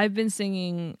me. I've been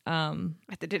singing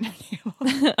at the dinner table.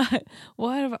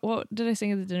 What did I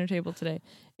sing at the dinner table today?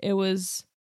 It was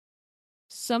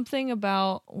something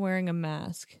about wearing a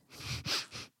mask.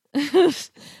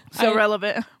 So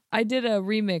relevant. I did a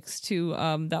remix to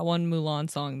that one Mulan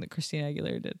song that Christina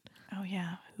Aguilera did. Oh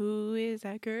yeah. Who is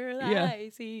that girl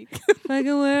I see? If I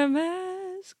could wear a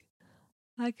mask,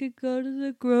 I could go to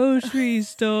the grocery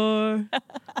store.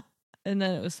 And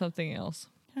then it was something else.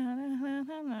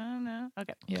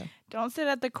 Okay. Yeah. Don't sit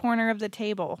at the corner of the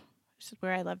table. This is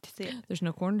where I love to sit. There's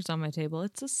no corners on my table.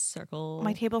 It's a circle.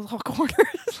 My table's all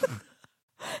corners.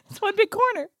 It's one big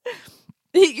corner.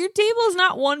 Your table is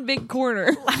not one big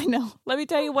corner. I know. Let me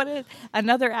tell you what it is.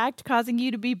 Another act causing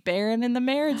you to be barren in the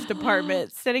marriage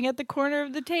department. Sitting at the corner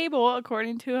of the table,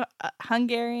 according to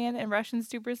Hungarian and Russian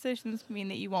superstitions, mean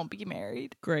that you won't be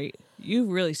married. Great. You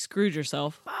really screwed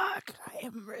yourself. Fuck. I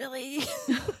am really...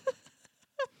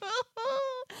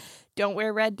 Don't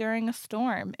wear red during a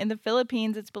storm. In the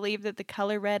Philippines, it's believed that the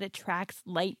color red attracts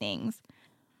lightnings.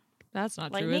 That's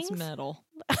not Lightnings? true. It's metal.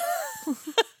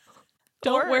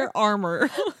 Don't wear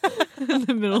armor in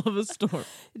the middle of a storm.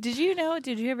 Did you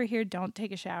ever hear don't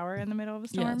take a shower in the middle of a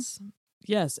storm?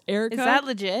 Yes. Erica. Is that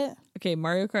legit? Okay,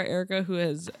 Mario Kart Erica, who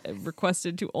has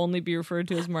requested to only be referred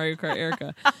to as Mario Kart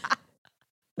Erica.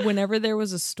 Whenever there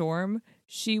was a storm,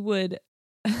 she would,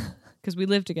 because we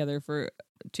lived together for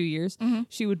 2 years,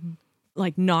 she would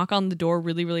like knock on the door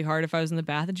really, really hard if I was in the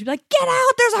bath, and she'd be like, "Get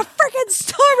out! There's a freaking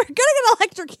storm! We're gonna get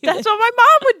electrocuted." That's what my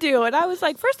mom would do. And I was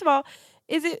like, first of all,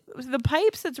 is it the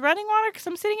pipes that's running water? Because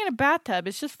I'm sitting in a bathtub.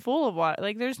 It's just full of water.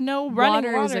 Like, there's no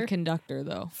running water. Water is a conductor,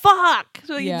 though. Fuck!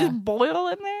 So Yeah. you just boil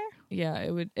in there?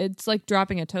 Yeah, it's like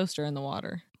dropping a toaster in the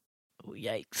water. Oh,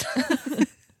 yikes.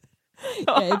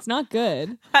 Yeah, it's not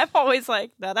good. I'm always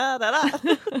like,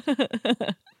 da-da-da-da.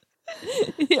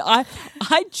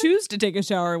 I choose to take a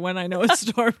shower when I know it's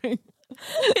storming.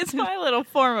 It's my little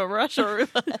form of Russia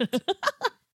roulette.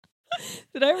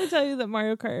 Did I ever tell you that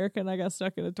Mario Kart Erica and I got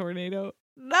stuck in a tornado?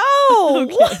 No!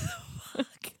 Okay. What the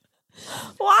fuck?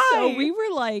 Why? So we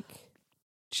were like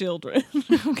children.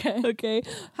 Okay. Okay.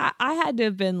 I had to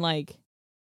have been like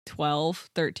 12,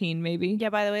 13 maybe. Yeah,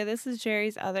 by the way, this is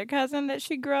Jerry's other cousin that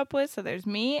she grew up with. So there's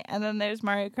me, and then there's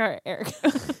Mario Kart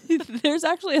Erica. There's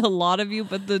actually a lot of you,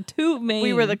 but the two main.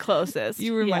 We were the closest.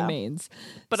 You were Yeah. my mains.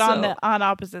 But So- on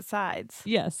opposite sides.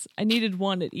 Yes, I needed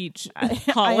one at each I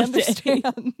holiday.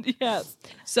 understand. Yes.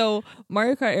 So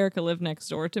Mario Kart Erica lived next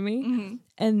door to me, Mm-hmm.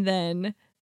 and then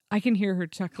I can hear her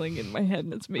chuckling in my head,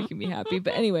 and it's making me happy.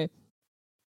 But anyway,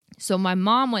 so my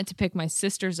mom went to pick my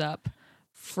sisters up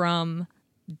from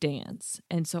dance,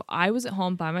 and so I was at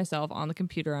home by myself on the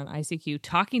computer on ICQ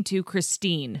talking to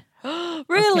Christine.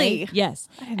 Really? Okay? Yes.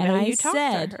 I didn't and know I you talked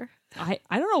said, to her. I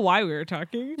don't know why we were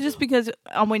talking. Just because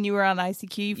when you were on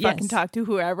ICQ, you fucking Yes. talked to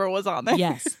whoever was on there.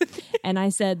 Yes. And I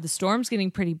said, the storm's getting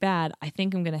pretty bad. I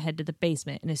think I'm going to head to the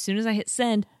basement. And as soon as I hit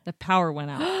send, the power went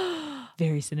out.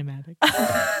 Very cinematic.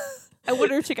 I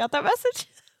wonder if she got that message.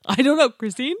 I don't know,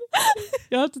 Christine.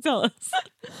 You'll have to tell us.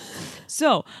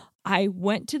 So I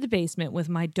went to the basement with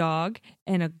my dog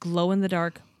and a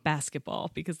glow-in-the-dark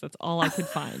basketball because that's all I could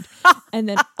find. And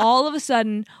then all of a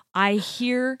sudden, I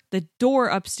hear the door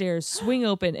upstairs swing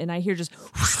open and I hear just...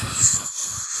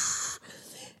 Is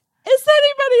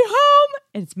anybody home?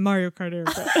 And it's Mario Kart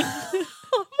Erica.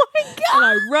 Oh my God. And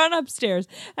I run upstairs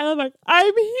and I'm like,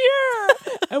 I'm here.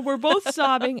 And we're both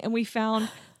sobbing, and we found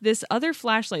this other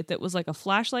flashlight that was like a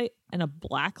flashlight and a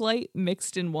black light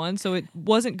mixed in one. So it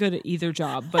wasn't good at either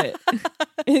job, but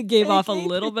it gave off a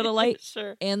little bit of light.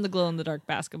 Sure. And the glow-in-the-dark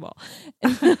basketball.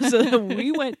 And so then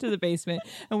we went to the basement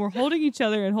and we're holding each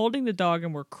other and holding the dog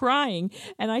and we're crying.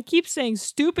 And I keep saying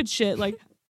stupid shit like,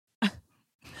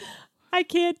 I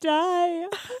can't die.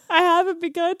 I haven't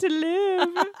begun to live.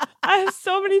 I have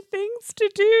so many things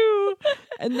to do.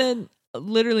 And then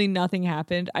literally nothing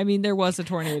happened. I mean, there was a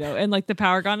tornado and like the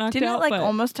power got knocked Didn't out. it like but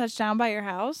almost touch down by your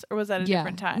house, or was that a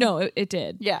different time? No, it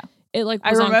did. Yeah. It like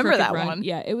I was on remember Crooked that Run. one.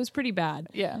 Yeah, it was pretty bad.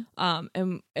 Yeah.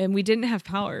 And we didn't have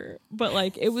power, but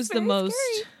like it was the Very most.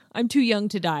 scary. I'm too young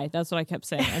to die. That's what I kept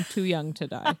saying. I'm too young to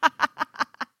die.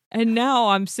 And now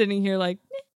I'm sitting here like,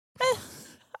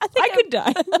 I could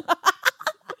die.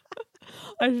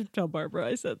 I should tell Barbara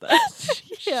I said that.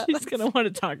 Yeah, She's gonna want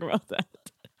to talk about that.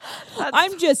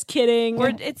 I'm just kidding.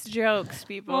 It's jokes,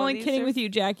 people. I'm only kidding with you,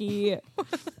 Jackie.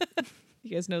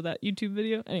 You guys know that YouTube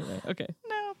video? Anyway, okay.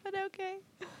 No, but okay.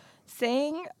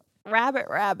 Saying rabbit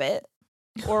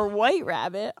or white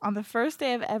rabbit on the first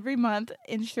day of every month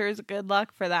ensures good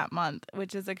luck for that month,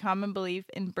 which is a common belief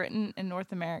in Britain and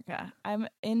North America. I'm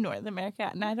in North America,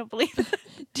 and I don't believe it.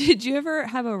 Did you ever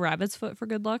have a rabbit's foot for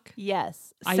good luck?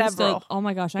 Yes, several. Oh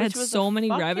my gosh, I had so many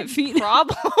rabbit feet.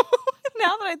 Problem.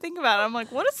 Now that I think about it, I'm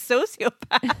like, what a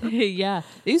sociopath. Yeah,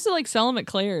 they used to like sell them at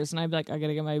Claire's, and I'd be like, I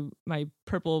gotta get my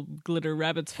purple glitter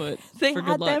rabbit's foot for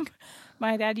good luck. Them.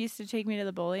 My dad used to take me to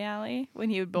the bowling alley when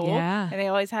he would bowl, Yeah. and they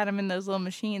always had them in those little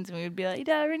machines, and we would be like,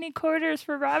 Dad, we need quarters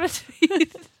for rabbit's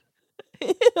feet.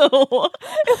 Ew.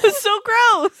 It was so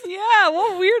gross. Yeah,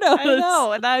 what weirdos. I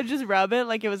know, and I would just rub it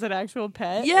like it was an actual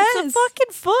pet. Yes. It's a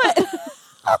fucking foot.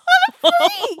 What a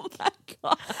freak. Oh my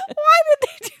god. Why did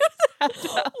they do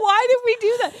that? Why did we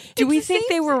do that? Do we think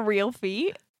they were real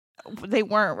feet? They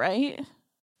weren't, right?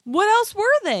 What else were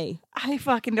they? I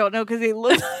fucking don't know because they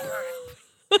looked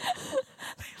they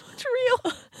looked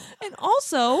real. And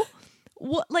also,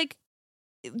 what like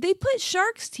they put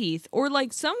shark's teeth or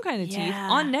like some kind of teeth Yeah.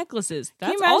 on necklaces.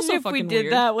 That's Can you imagine also if fucking we did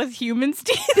weird. that with humans'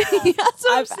 teeth? That's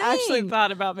what I'm I've actually saying.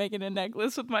 thought about making a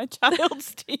necklace with my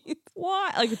child's teeth.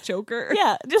 Why? Like a choker?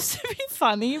 Yeah, just to be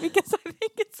funny because I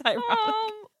think it's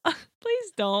ironic.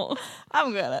 Please don't.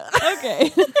 I'm gonna.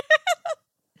 Okay.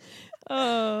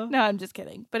 No, I'm just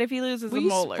kidding. But if he loses a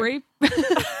molar,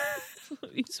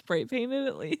 You spray paint it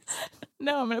at least.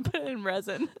 no, I'm gonna put it in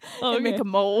resin Oh, and make okay. a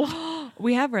mold.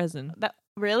 We have resin.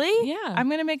 Really? Yeah. I'm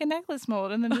gonna make a necklace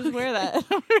mold and then just wear that.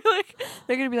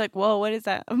 They're gonna be like, "Whoa, what is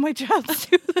that?" My child's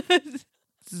tooth.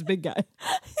 This is a big guy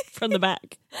from the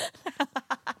back.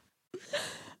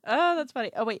 Oh, that's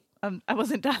funny. Oh wait, I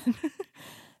wasn't done.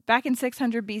 Back in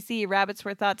 600 BC, rabbits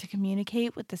were thought to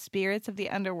communicate with the spirits of the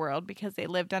underworld because they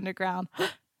lived underground.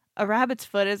 A rabbit's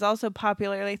foot is also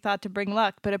popularly thought to bring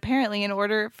luck, but apparently in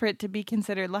order for it to be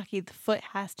considered lucky, the foot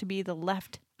has to be the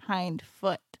left hind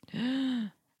foot.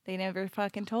 They never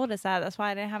fucking told us that. That's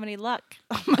why I didn't have any luck.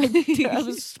 I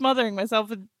was smothering myself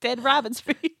with dead rabbit's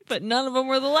feet. But none of them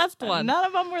were the left one. None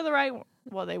of them were the right one.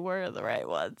 Well, they were the right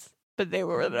ones, but they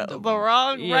were the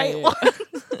wrong right yeah.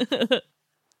 ones.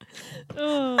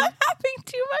 I'm having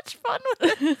too much fun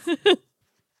with this.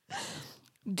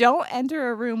 Don't enter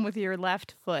a room with your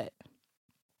left foot.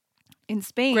 In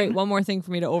Spain. Great. One more thing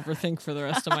for me to overthink for the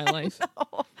rest of my life.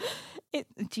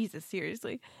 Jesus,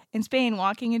 seriously. In Spain,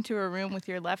 walking into a room with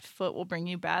your left foot will bring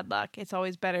you bad luck. It's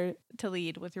always better to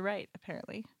lead with your right,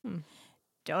 apparently.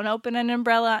 Don't open an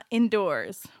umbrella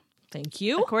indoors. Thank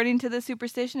you. According to the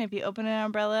superstition, if you open an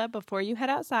umbrella before you head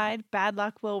outside, bad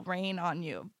luck will rain on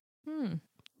you.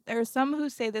 There are some who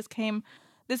say this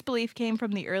belief came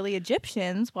from the early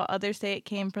Egyptians, while others say it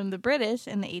came from the British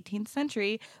in the 18th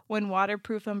century, when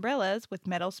waterproof umbrellas with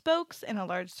metal spokes and a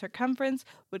large circumference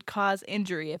would cause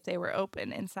injury if they were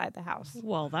open inside the house.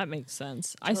 Well, that makes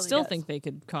sense. I Totally still does. think they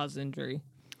could cause injury.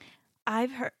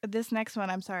 I've heard this next one.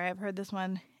 I'm sorry. I've heard this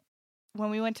one. When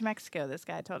we went to Mexico, this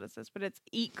guy told us this, but it's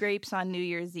eat grapes on New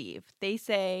Year's Eve. They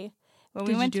say when we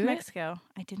Did you went to do it? Mexico,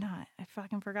 I did not. I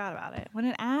fucking forgot about it. What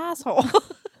an asshole.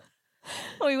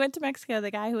 When we went to Mexico, the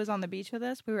guy who was on the beach with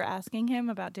us, we were asking him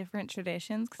about different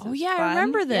traditions. 'Cause it Oh, was yeah, I fun.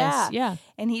 remember this. Yeah.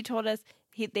 And he told us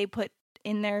they put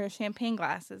in their champagne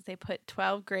glasses, they put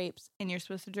 12 grapes, and you're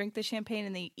supposed to drink the champagne,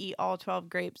 and they eat all 12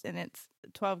 grapes, and it's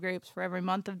 12 grapes for every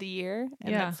month of the year, and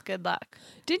Yeah. that's good luck.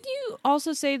 Did you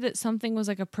also say that something was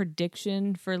like a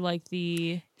prediction for like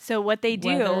the So what they do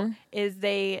weather? is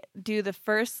they do the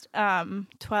first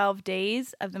 12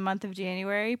 days of the month of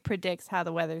January predicts how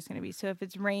the weather is going to be. So if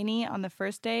it's rainy on the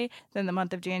first day, then the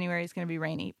month of January is going to be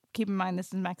rainy. Keep in mind this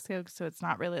is Mexico, so it's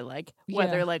not really like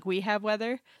weather Yeah. like we have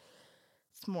weather.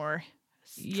 It's more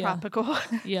Yeah. tropical.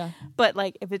 Yeah. But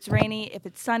like if it's rainy, if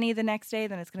it's sunny the next day,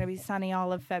 then it's going to be sunny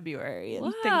all of February and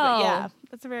things like Wow. yeah.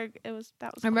 That was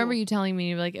I remember cool. you telling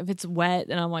me like if it's wet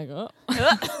and I'm like, oh,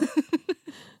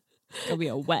 it'll be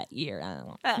a wet year. I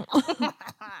don't know.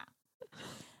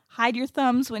 Hide your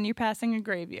thumbs when you're passing a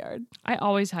graveyard. I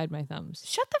always hide my thumbs.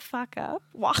 Shut the fuck up.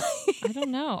 Why? I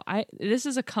don't know. This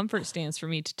is a comfort stance for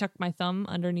me to tuck my thumb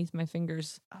underneath my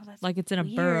fingers Oh, that's like it's in a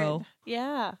weird. burrow.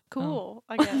 Yeah, cool.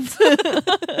 I guess.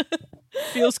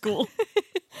 Feels cool.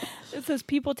 It says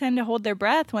people tend to hold their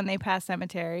breath when they pass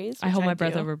cemeteries. I hold my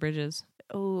breath do. over bridges,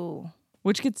 Oh,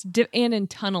 which gets and in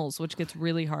tunnels, which gets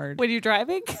really hard. when you're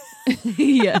driving,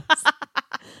 Yes.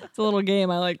 It's a little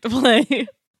game I like to play.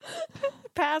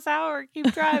 pass out or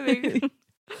keep driving.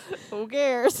 Who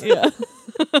cares? Yeah.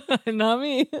 Not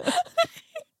me.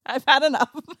 I've had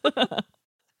enough.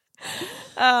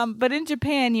 But in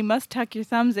Japan, you must tuck your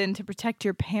thumbs in to protect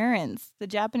your parents. The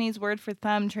Japanese word for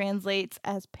thumb translates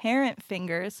as parent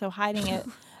finger, so hiding it...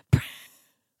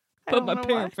 Put my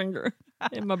parent finger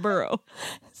in my burrow.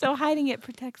 So hiding it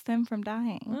protects them from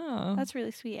dying. Oh. That's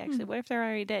really sweet, actually. What if they're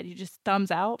already dead? You just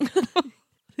thumbs out?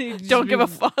 Don't give a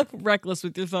fuck. Reckless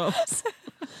with your thumbs.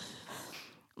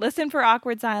 Listen for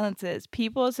awkward silences.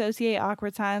 People associate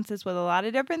awkward silences with a lot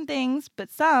of different things,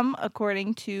 but some,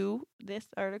 according to this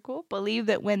article, believe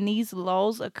that when these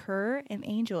lulls occur, an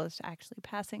angel is actually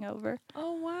passing over.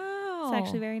 Oh, wow. It's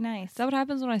actually very nice. Is that what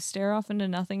happens when I stare off into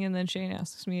nothing and then Shane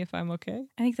asks me if I'm okay?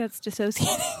 I think that's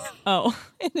dissociating. Oh.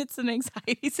 And it's an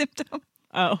anxiety symptom.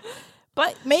 Oh.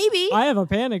 But maybe. I have a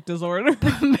panic disorder.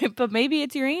 But maybe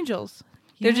it's your angels.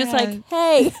 They're just like,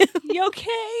 hey, you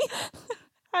okay?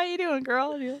 How you doing,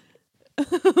 girl?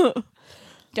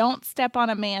 Don't step on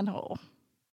a manhole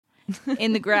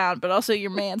in the ground, but also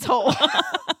your man's hole.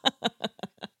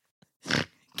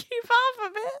 Keep off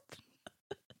of it.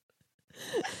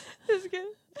 This is good.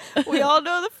 We all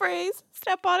know the phrase,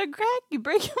 step on a crack, you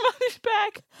break your mother's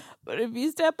back. But if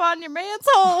you step on your man's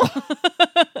hole,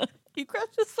 you crush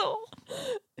his soul.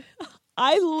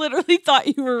 I literally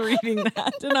thought you were reading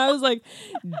that, and I was like,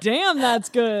 damn, that's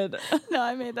good. No,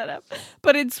 I made that up.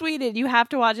 But in Sweden, you have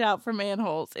to watch out for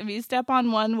manholes. If you step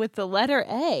on one with the letter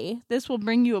A, this will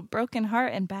bring you a broken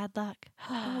heart and bad luck.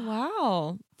 Oh,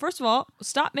 wow. First of all,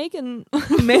 stop making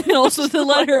manholes with the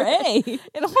letter A.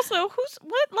 And also,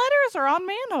 what letters are on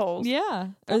manholes? Yeah.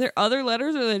 Are there other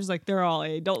letters, or are they just like, they're all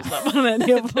A? Don't step on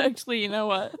any of them. Actually, you know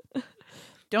what?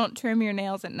 Don't trim your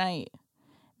nails at night.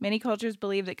 Many cultures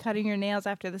believe that cutting your nails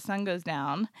after the sun goes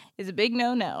down is a big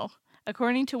no-no.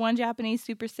 According to one Japanese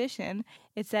superstition,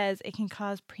 it says it can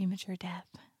cause premature death.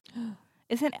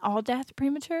 Isn't all death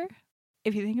premature?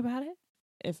 If you think about it.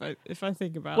 If I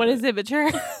think about what is it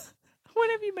mature? When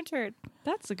have you matured?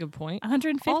 That's a good point.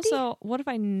 150? Also, what if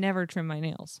I never trim my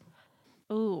nails?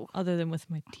 Ooh. Other than with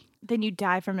my teeth. Then you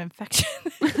die from infection.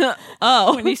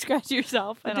 Oh. When you scratch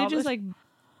yourself. But they just like,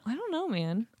 I don't know,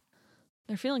 man.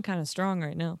 They're feeling kind of strong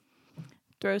right now.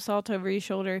 Throw salt over your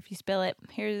shoulder if you spill it.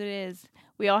 Here it is.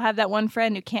 We all have that one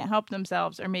friend who can't help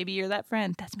themselves, or maybe you're that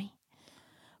friend. That's me.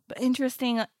 But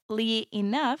interestingly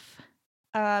enough,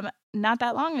 not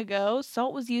that long ago,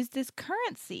 salt was used as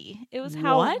currency. It was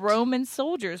how Roman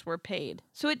soldiers were paid.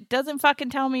 So it doesn't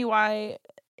fucking tell me why.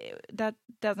 That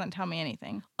doesn't tell me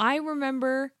anything. I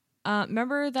remember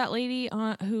that lady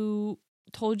who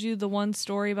told you the one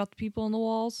story about the people on the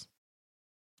walls?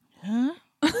 Huh?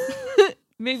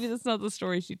 Maybe that's not the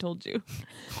story she told you.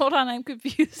 Hold on, I'm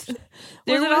confused.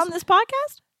 Was it on this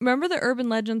podcast? Remember the Urban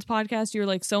Legends podcast? You were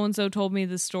like, so-and-so told me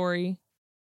this story.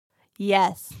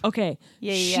 Yes. Okay.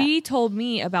 Yeah. She told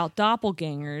me about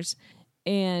doppelgangers,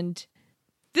 and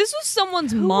this was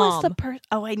someone's mom. Was the person?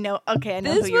 Oh, I know. Okay, I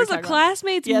know. This who you're was a talking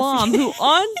classmate's about. mom who,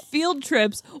 on field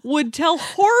trips, would tell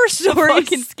horror stories. The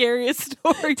fucking scariest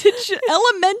story to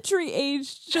elementary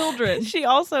age children. She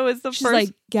also is the She's first.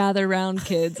 like, gather round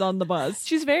kids on the bus.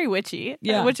 She's very witchy,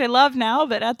 yeah, which I love now.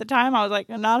 But at the time, I was like,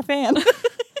 I'm not a fan.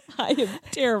 I am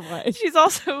terrified. She's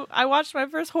also. I watched my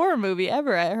first horror movie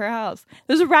ever at her house.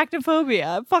 There's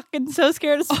arachnophobia. I'm fucking so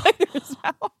scared of spiders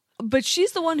now. But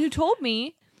she's the one who told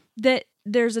me that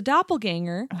there's a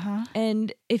doppelganger,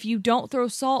 and if you don't throw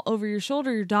salt over your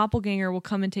shoulder, your doppelganger will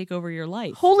come and take over your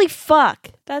life. Holy fuck.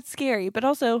 That's scary. But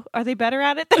also, are they better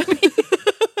at it than me?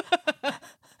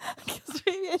 Because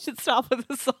maybe I should stop with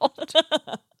the salt.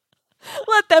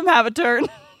 Let them have a turn.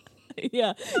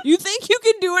 Yeah. You think you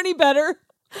can do any better?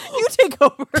 You take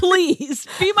over. Please,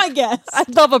 be my guest.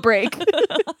 I'd love a break.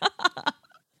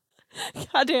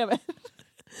 God damn it.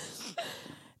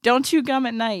 Don't chew gum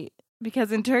at night.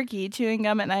 Because in Turkey, chewing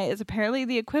gum at night is apparently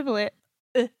the equivalent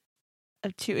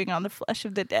of chewing on the flesh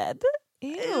of the dead.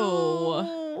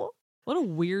 Ew. What a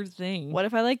weird thing. What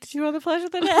if I like to chew on the flesh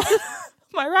of the dead?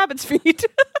 My rabbit's feet.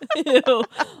 Ew.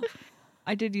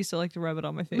 I did used to like to rub it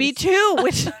on my face. Me too.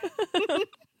 Which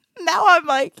now I'm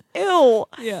like, ew.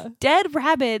 Yeah. Dead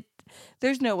rabbit.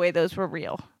 There's no way those were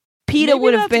real. PETA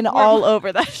would have been all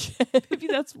over that shit. Maybe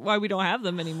that's why we don't have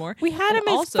them anymore. We had them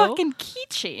as fucking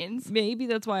keychains. Maybe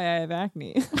that's why I have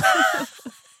acne.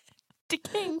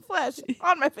 Decaying flesh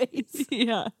on my face.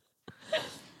 Yeah.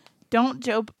 Don't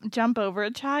jump over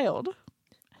a child.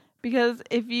 Because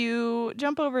if you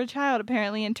jump over a child,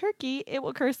 apparently in Turkey, it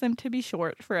will curse them to be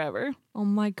short forever. Oh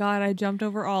my God, I jumped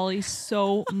over Ollie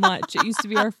so much. It used to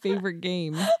be our favorite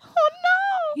game. Oh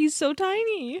no! He's so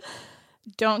tiny.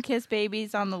 Don't kiss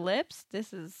babies on the lips.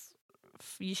 This is,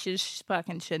 you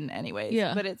fucking shouldn't anyways.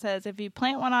 Yeah. But it says if you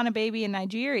plant one on a baby in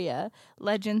Nigeria,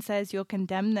 legend says you'll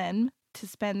condemn them to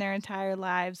spend their entire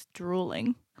lives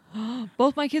drooling.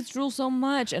 Both my kids drool so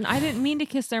much, and I didn't mean to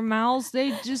kiss their mouths.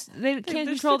 They can't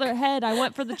control their head. I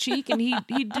went for the cheek, and he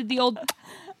did the old.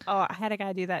 Oh, I had a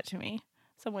guy do that to me.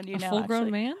 Someone you know, full-grown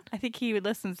actually. man? I think he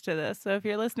listens to this. So if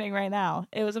you're listening right now,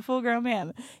 it was a full-grown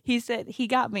man. He said he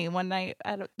got me one night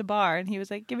at the bar, and he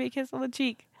was like, "Give me a kiss on the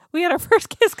cheek." We had our first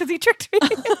kiss because he tricked me.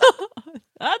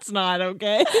 That's not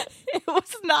okay. It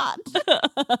was not.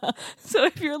 So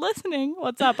if you're listening,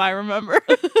 what's up? I remember.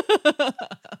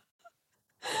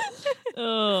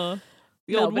 The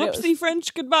old whoopsie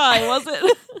French goodbye, was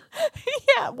it?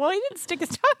 Yeah, well, he didn't stick his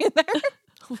tongue in there.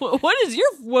 What is your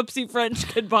whoopsie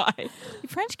French goodbye?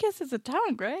 French kiss is a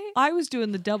tongue, right? I was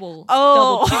doing the double.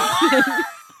 Oh. Double cheek.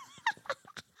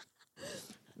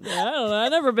 Yeah, I don't know.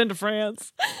 I've never been to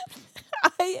France.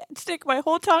 I stick my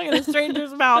whole tongue in a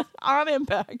stranger's mouth on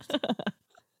impact.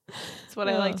 That's what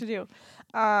I like to do.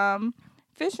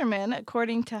 Fishermen,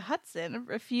 according to Hudson,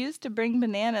 refuse to bring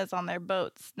bananas on their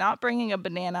boats. Not bringing a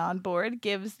banana on board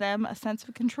gives them a sense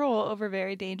of control over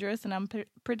very dangerous and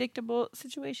unpredictable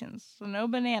situations. So no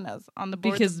bananas on the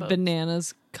board. Because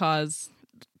bananas cause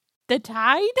the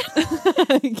tide?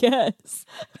 I guess.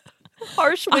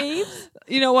 Harsh waves.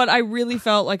 You know what? I really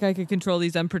felt like I could control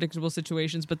these unpredictable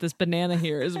situations, but this banana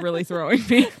here is really throwing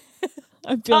me.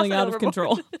 I'm feeling out of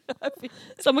control.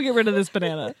 Someone get rid of this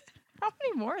banana. How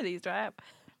many more of these do I have?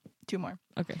 2 more.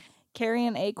 Okay. Carry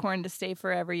an acorn to stay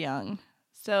forever young.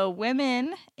 So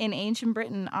women in ancient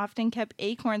Britain often kept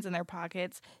acorns in their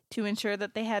pockets to ensure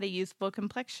that they had a youthful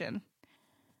complexion.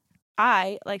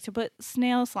 I like to put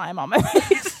snail slime on my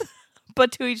face,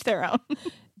 but to each their own.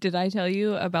 Did I tell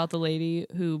you about the lady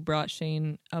who brought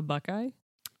Shane a Buckeye?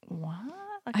 What?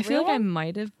 I feel like I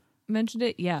might have mentioned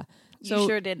it. Yeah. So you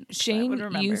sure did. Shane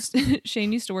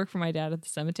used to work for my dad at the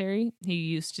cemetery. He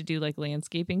used to do like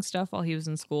landscaping stuff while he was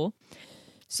in school.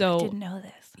 So I didn't know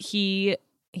this. He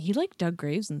like dug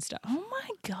graves and stuff. Oh my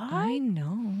God. I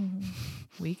know.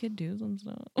 We could do some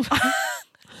stuff.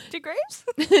 To graves?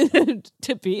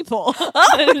 To people.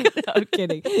 I'm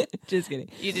kidding. Just kidding.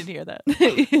 You didn't hear that.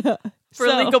 Yeah. For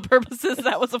legal purposes,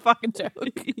 that was a fucking joke.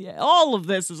 Yeah, all of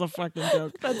this is a fucking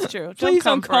joke. That's true. Please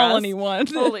don't call anyone.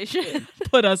 Holy shit.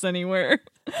 Put us anywhere.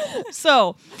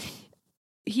 So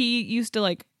he used to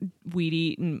like weed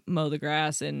eat and mow the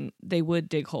grass, and they would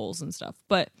dig holes and stuff.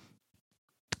 But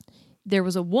there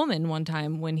was a woman one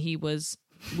time when he was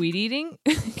weed eating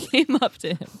came up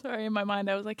to him. Sorry, in my mind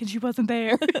I was like, and she wasn't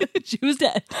there. She was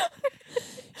dead.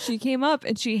 She came up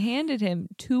and she handed him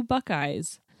 2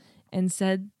 Buckeyes and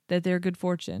said that they're good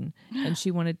fortune, and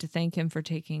she wanted to thank him for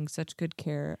taking such good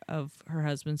care of her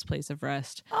husband's place of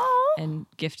rest. Oh. And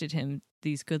gifted him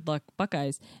these good luck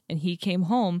Buckeyes. And he came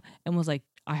home and was like,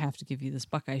 I have to give you this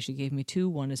Buckeye. She gave me 2.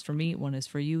 One is for me, one is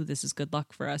for you. This is good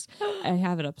luck for us. I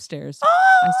have it upstairs.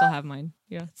 I still have mine.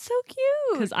 Yeah. So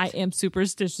cute. Because I am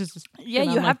superstitious. Yeah,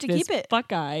 you have to keep it.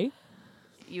 Buckeye.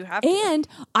 You have to. And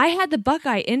I had the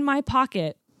Buckeye in my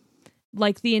pocket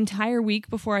like the entire week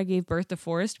before I gave birth to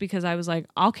Forrest, because I was like,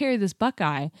 I'll carry this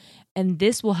Buckeye and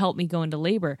this will help me go into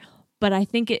labor. But I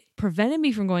think it prevented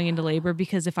me from going into labor,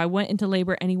 because if I went into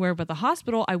labor anywhere but the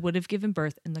hospital, I would have given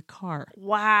birth in the car.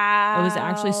 Wow. It was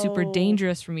actually super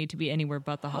dangerous for me to be anywhere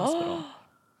but the hospital.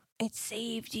 It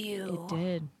saved you. It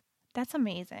did. That's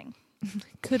amazing.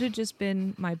 Could have just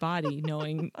been my body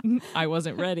knowing I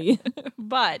wasn't ready.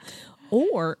 But.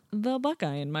 Or the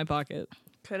Buckeye in my pocket.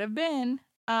 Could have been.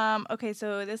 Okay,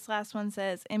 so this last one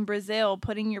says, in Brazil,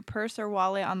 putting your purse or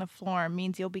wallet on the floor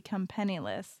means you'll become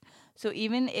penniless. So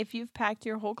even if you've packed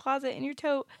your whole closet in your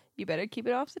tote, you better keep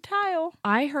it off the tile.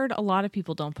 I heard a lot of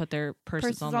people don't put their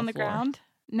purses on the floor. Ground.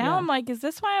 Now I'm like, is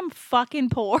this why I'm fucking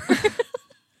poor? But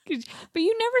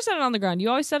you never set it on the ground. You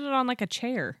always set it on like a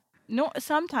chair. No,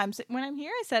 sometimes when I'm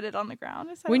here, I set it on the ground.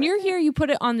 When you're here, you put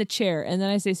it on the chair, and then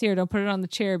I say, Sarah, don't put it on the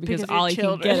chair because Ollie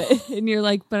can get it. And you're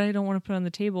like, but I don't want to put it on the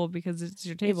table because it's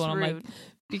your table. It's and I'm rude. like,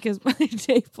 because my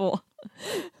table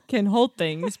can hold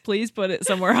things. Please put it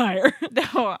somewhere higher.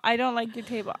 No, I don't like your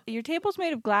table. Your table's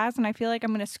made of glass, and I feel like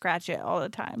I'm going to scratch it all the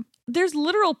time. There's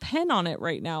literal pen on it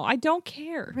right now. I don't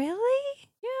care. Really?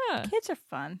 Yeah. Kids are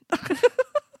fun.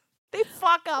 They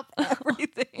fuck up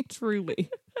everything. Truly.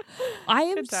 I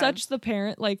am such the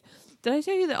parent. Like, did I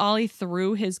tell you that Ollie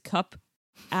threw his cup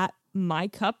at my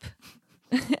cup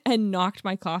and knocked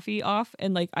my coffee off?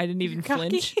 And like, I didn't even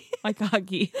flinch. My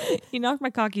cocky. He knocked my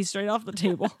cocky straight off the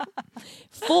table.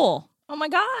 Full. Oh my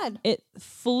God. It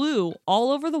flew all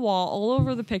over the wall, all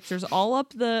over the pictures, all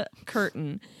up the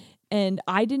curtain. And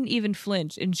I didn't even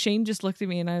flinch. And Shane just looked at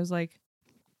me and I was like,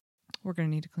 we're going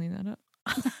to need to clean that up.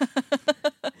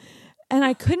 And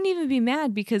I couldn't even be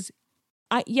mad because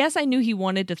I knew he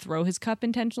wanted to throw his cup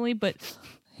intentionally, but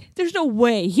there's no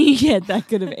way he had that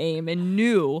good of aim and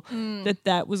knew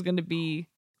that was going to be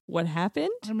what happened.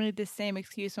 I made the same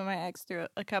excuse when my ex threw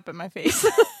a cup in my face.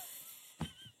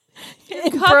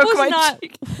 It cup was not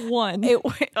cheek. One.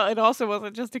 It also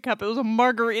wasn't just a cup. It was a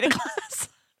margarita glass.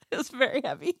 It was very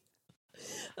heavy.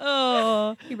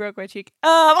 Oh, he broke my cheek.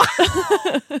 But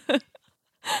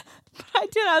I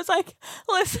did. I was like,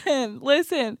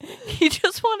 listen. He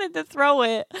just wanted to throw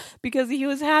it because he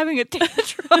was having a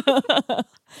tantrum.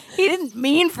 He didn't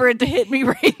mean for it to hit me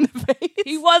right in the face.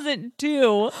 He wasn't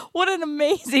too. What an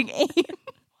amazing aim.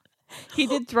 He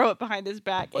did throw it behind his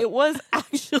back. It was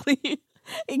actually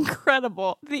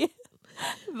incredible. The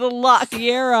luck.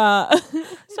 Sierra.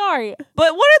 Sorry,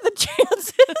 but what are the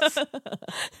chances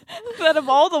that of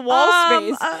all the wall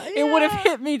space, it would have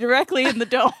hit me directly in the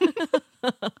dome?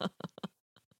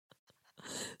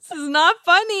 This is not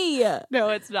funny. No,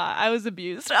 it's not. I was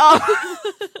abused.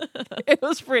 It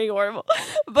was pretty horrible.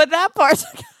 But that part's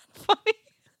kind of funny.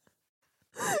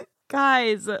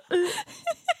 Guys,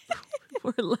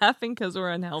 we're laughing because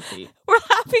we're unhealthy. We're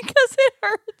laughing because it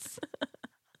hurts.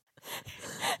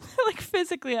 Like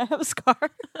physically, I have a scar.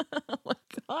 Oh my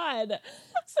God.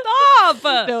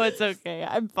 Stop. No, it's okay.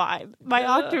 I'm fine. My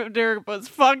octave nerve was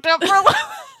fucked up for a while.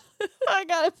 I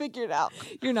gotta figure it out.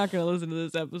 You're not gonna listen to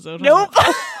this episode. Nope.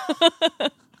 I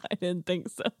didn't think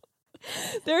so.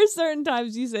 There are certain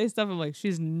times you say stuff I'm like,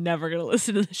 she's never gonna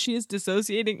listen to this. She is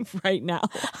dissociating right now.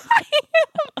 I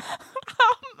am.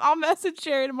 I'll message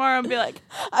Sherry tomorrow and be like,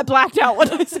 I blacked out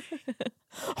what I said.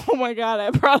 Oh my God, I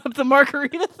brought up the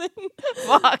margarita thing.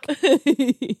 Fuck.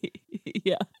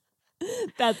 Yeah.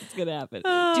 That's what's gonna happen.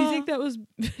 Do you think that was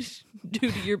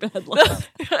due to your bad luck?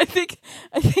 I think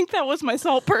that was my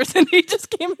salt person. He just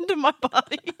came into my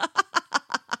body.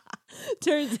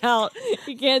 Turns out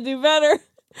he can't do better.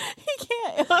 He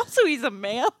can't. Also, he's a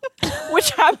man,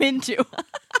 which I'm into.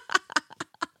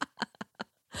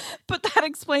 But that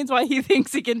explains why he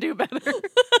thinks he can do better.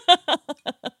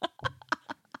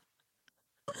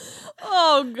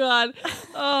 Oh, God.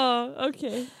 Oh,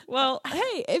 okay. Well,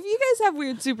 hey, if you guys have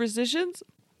weird superstitions,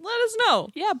 let us know.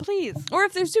 Yeah, please. Or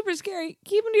if they're super scary,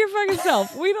 keep them to your fucking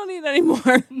self. We don't need any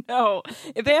more. No.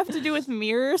 If they have to do with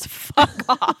mirrors, fuck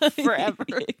off forever.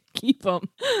 Keep them.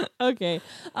 Okay.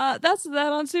 That's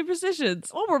that on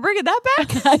superstitions. Oh, we're bringing that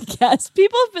back? I guess.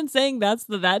 People have been saying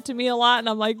that to me a lot, and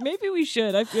I'm like, maybe we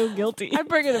should. I feel guilty. I'm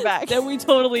bringing it back. Then we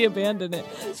totally abandon it.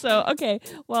 So, okay.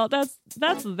 Well, that's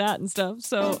that and stuff.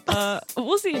 So,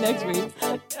 we'll see you next week.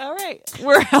 All right.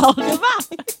 We're out.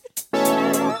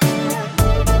 Goodbye.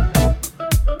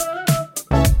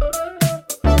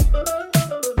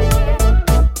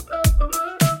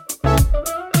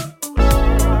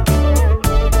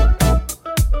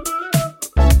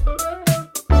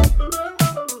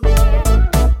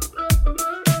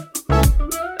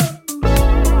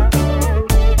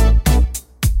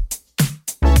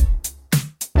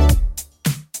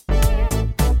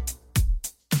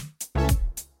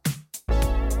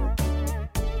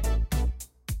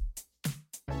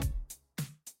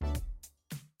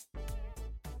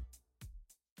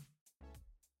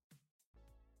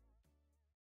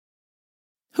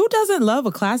 Who doesn't love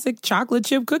a classic chocolate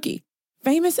chip cookie?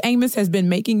 Famous Amos has been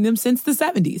making them since the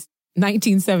 70s,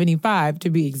 1975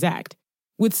 to be exact.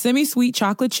 With semi-sweet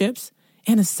chocolate chips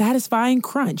and a satisfying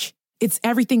crunch, it's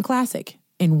everything classic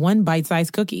in one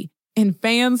bite-sized cookie. And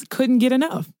fans couldn't get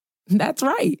enough. That's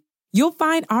right. You'll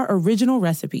find our original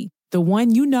recipe, the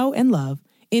one you know and love,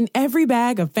 in every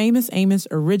bag of Famous Amos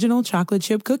original chocolate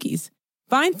chip cookies.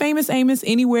 Find Famous Amos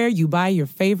anywhere you buy your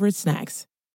favorite snacks.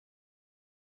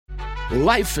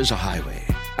 Life is a highway,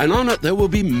 and on it there will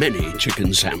be many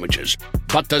chicken sandwiches.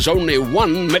 But there's only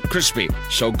one McCrispy.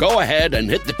 So go ahead and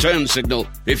hit the turn signal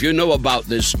if you know about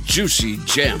this juicy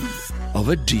gem of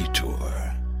a detour.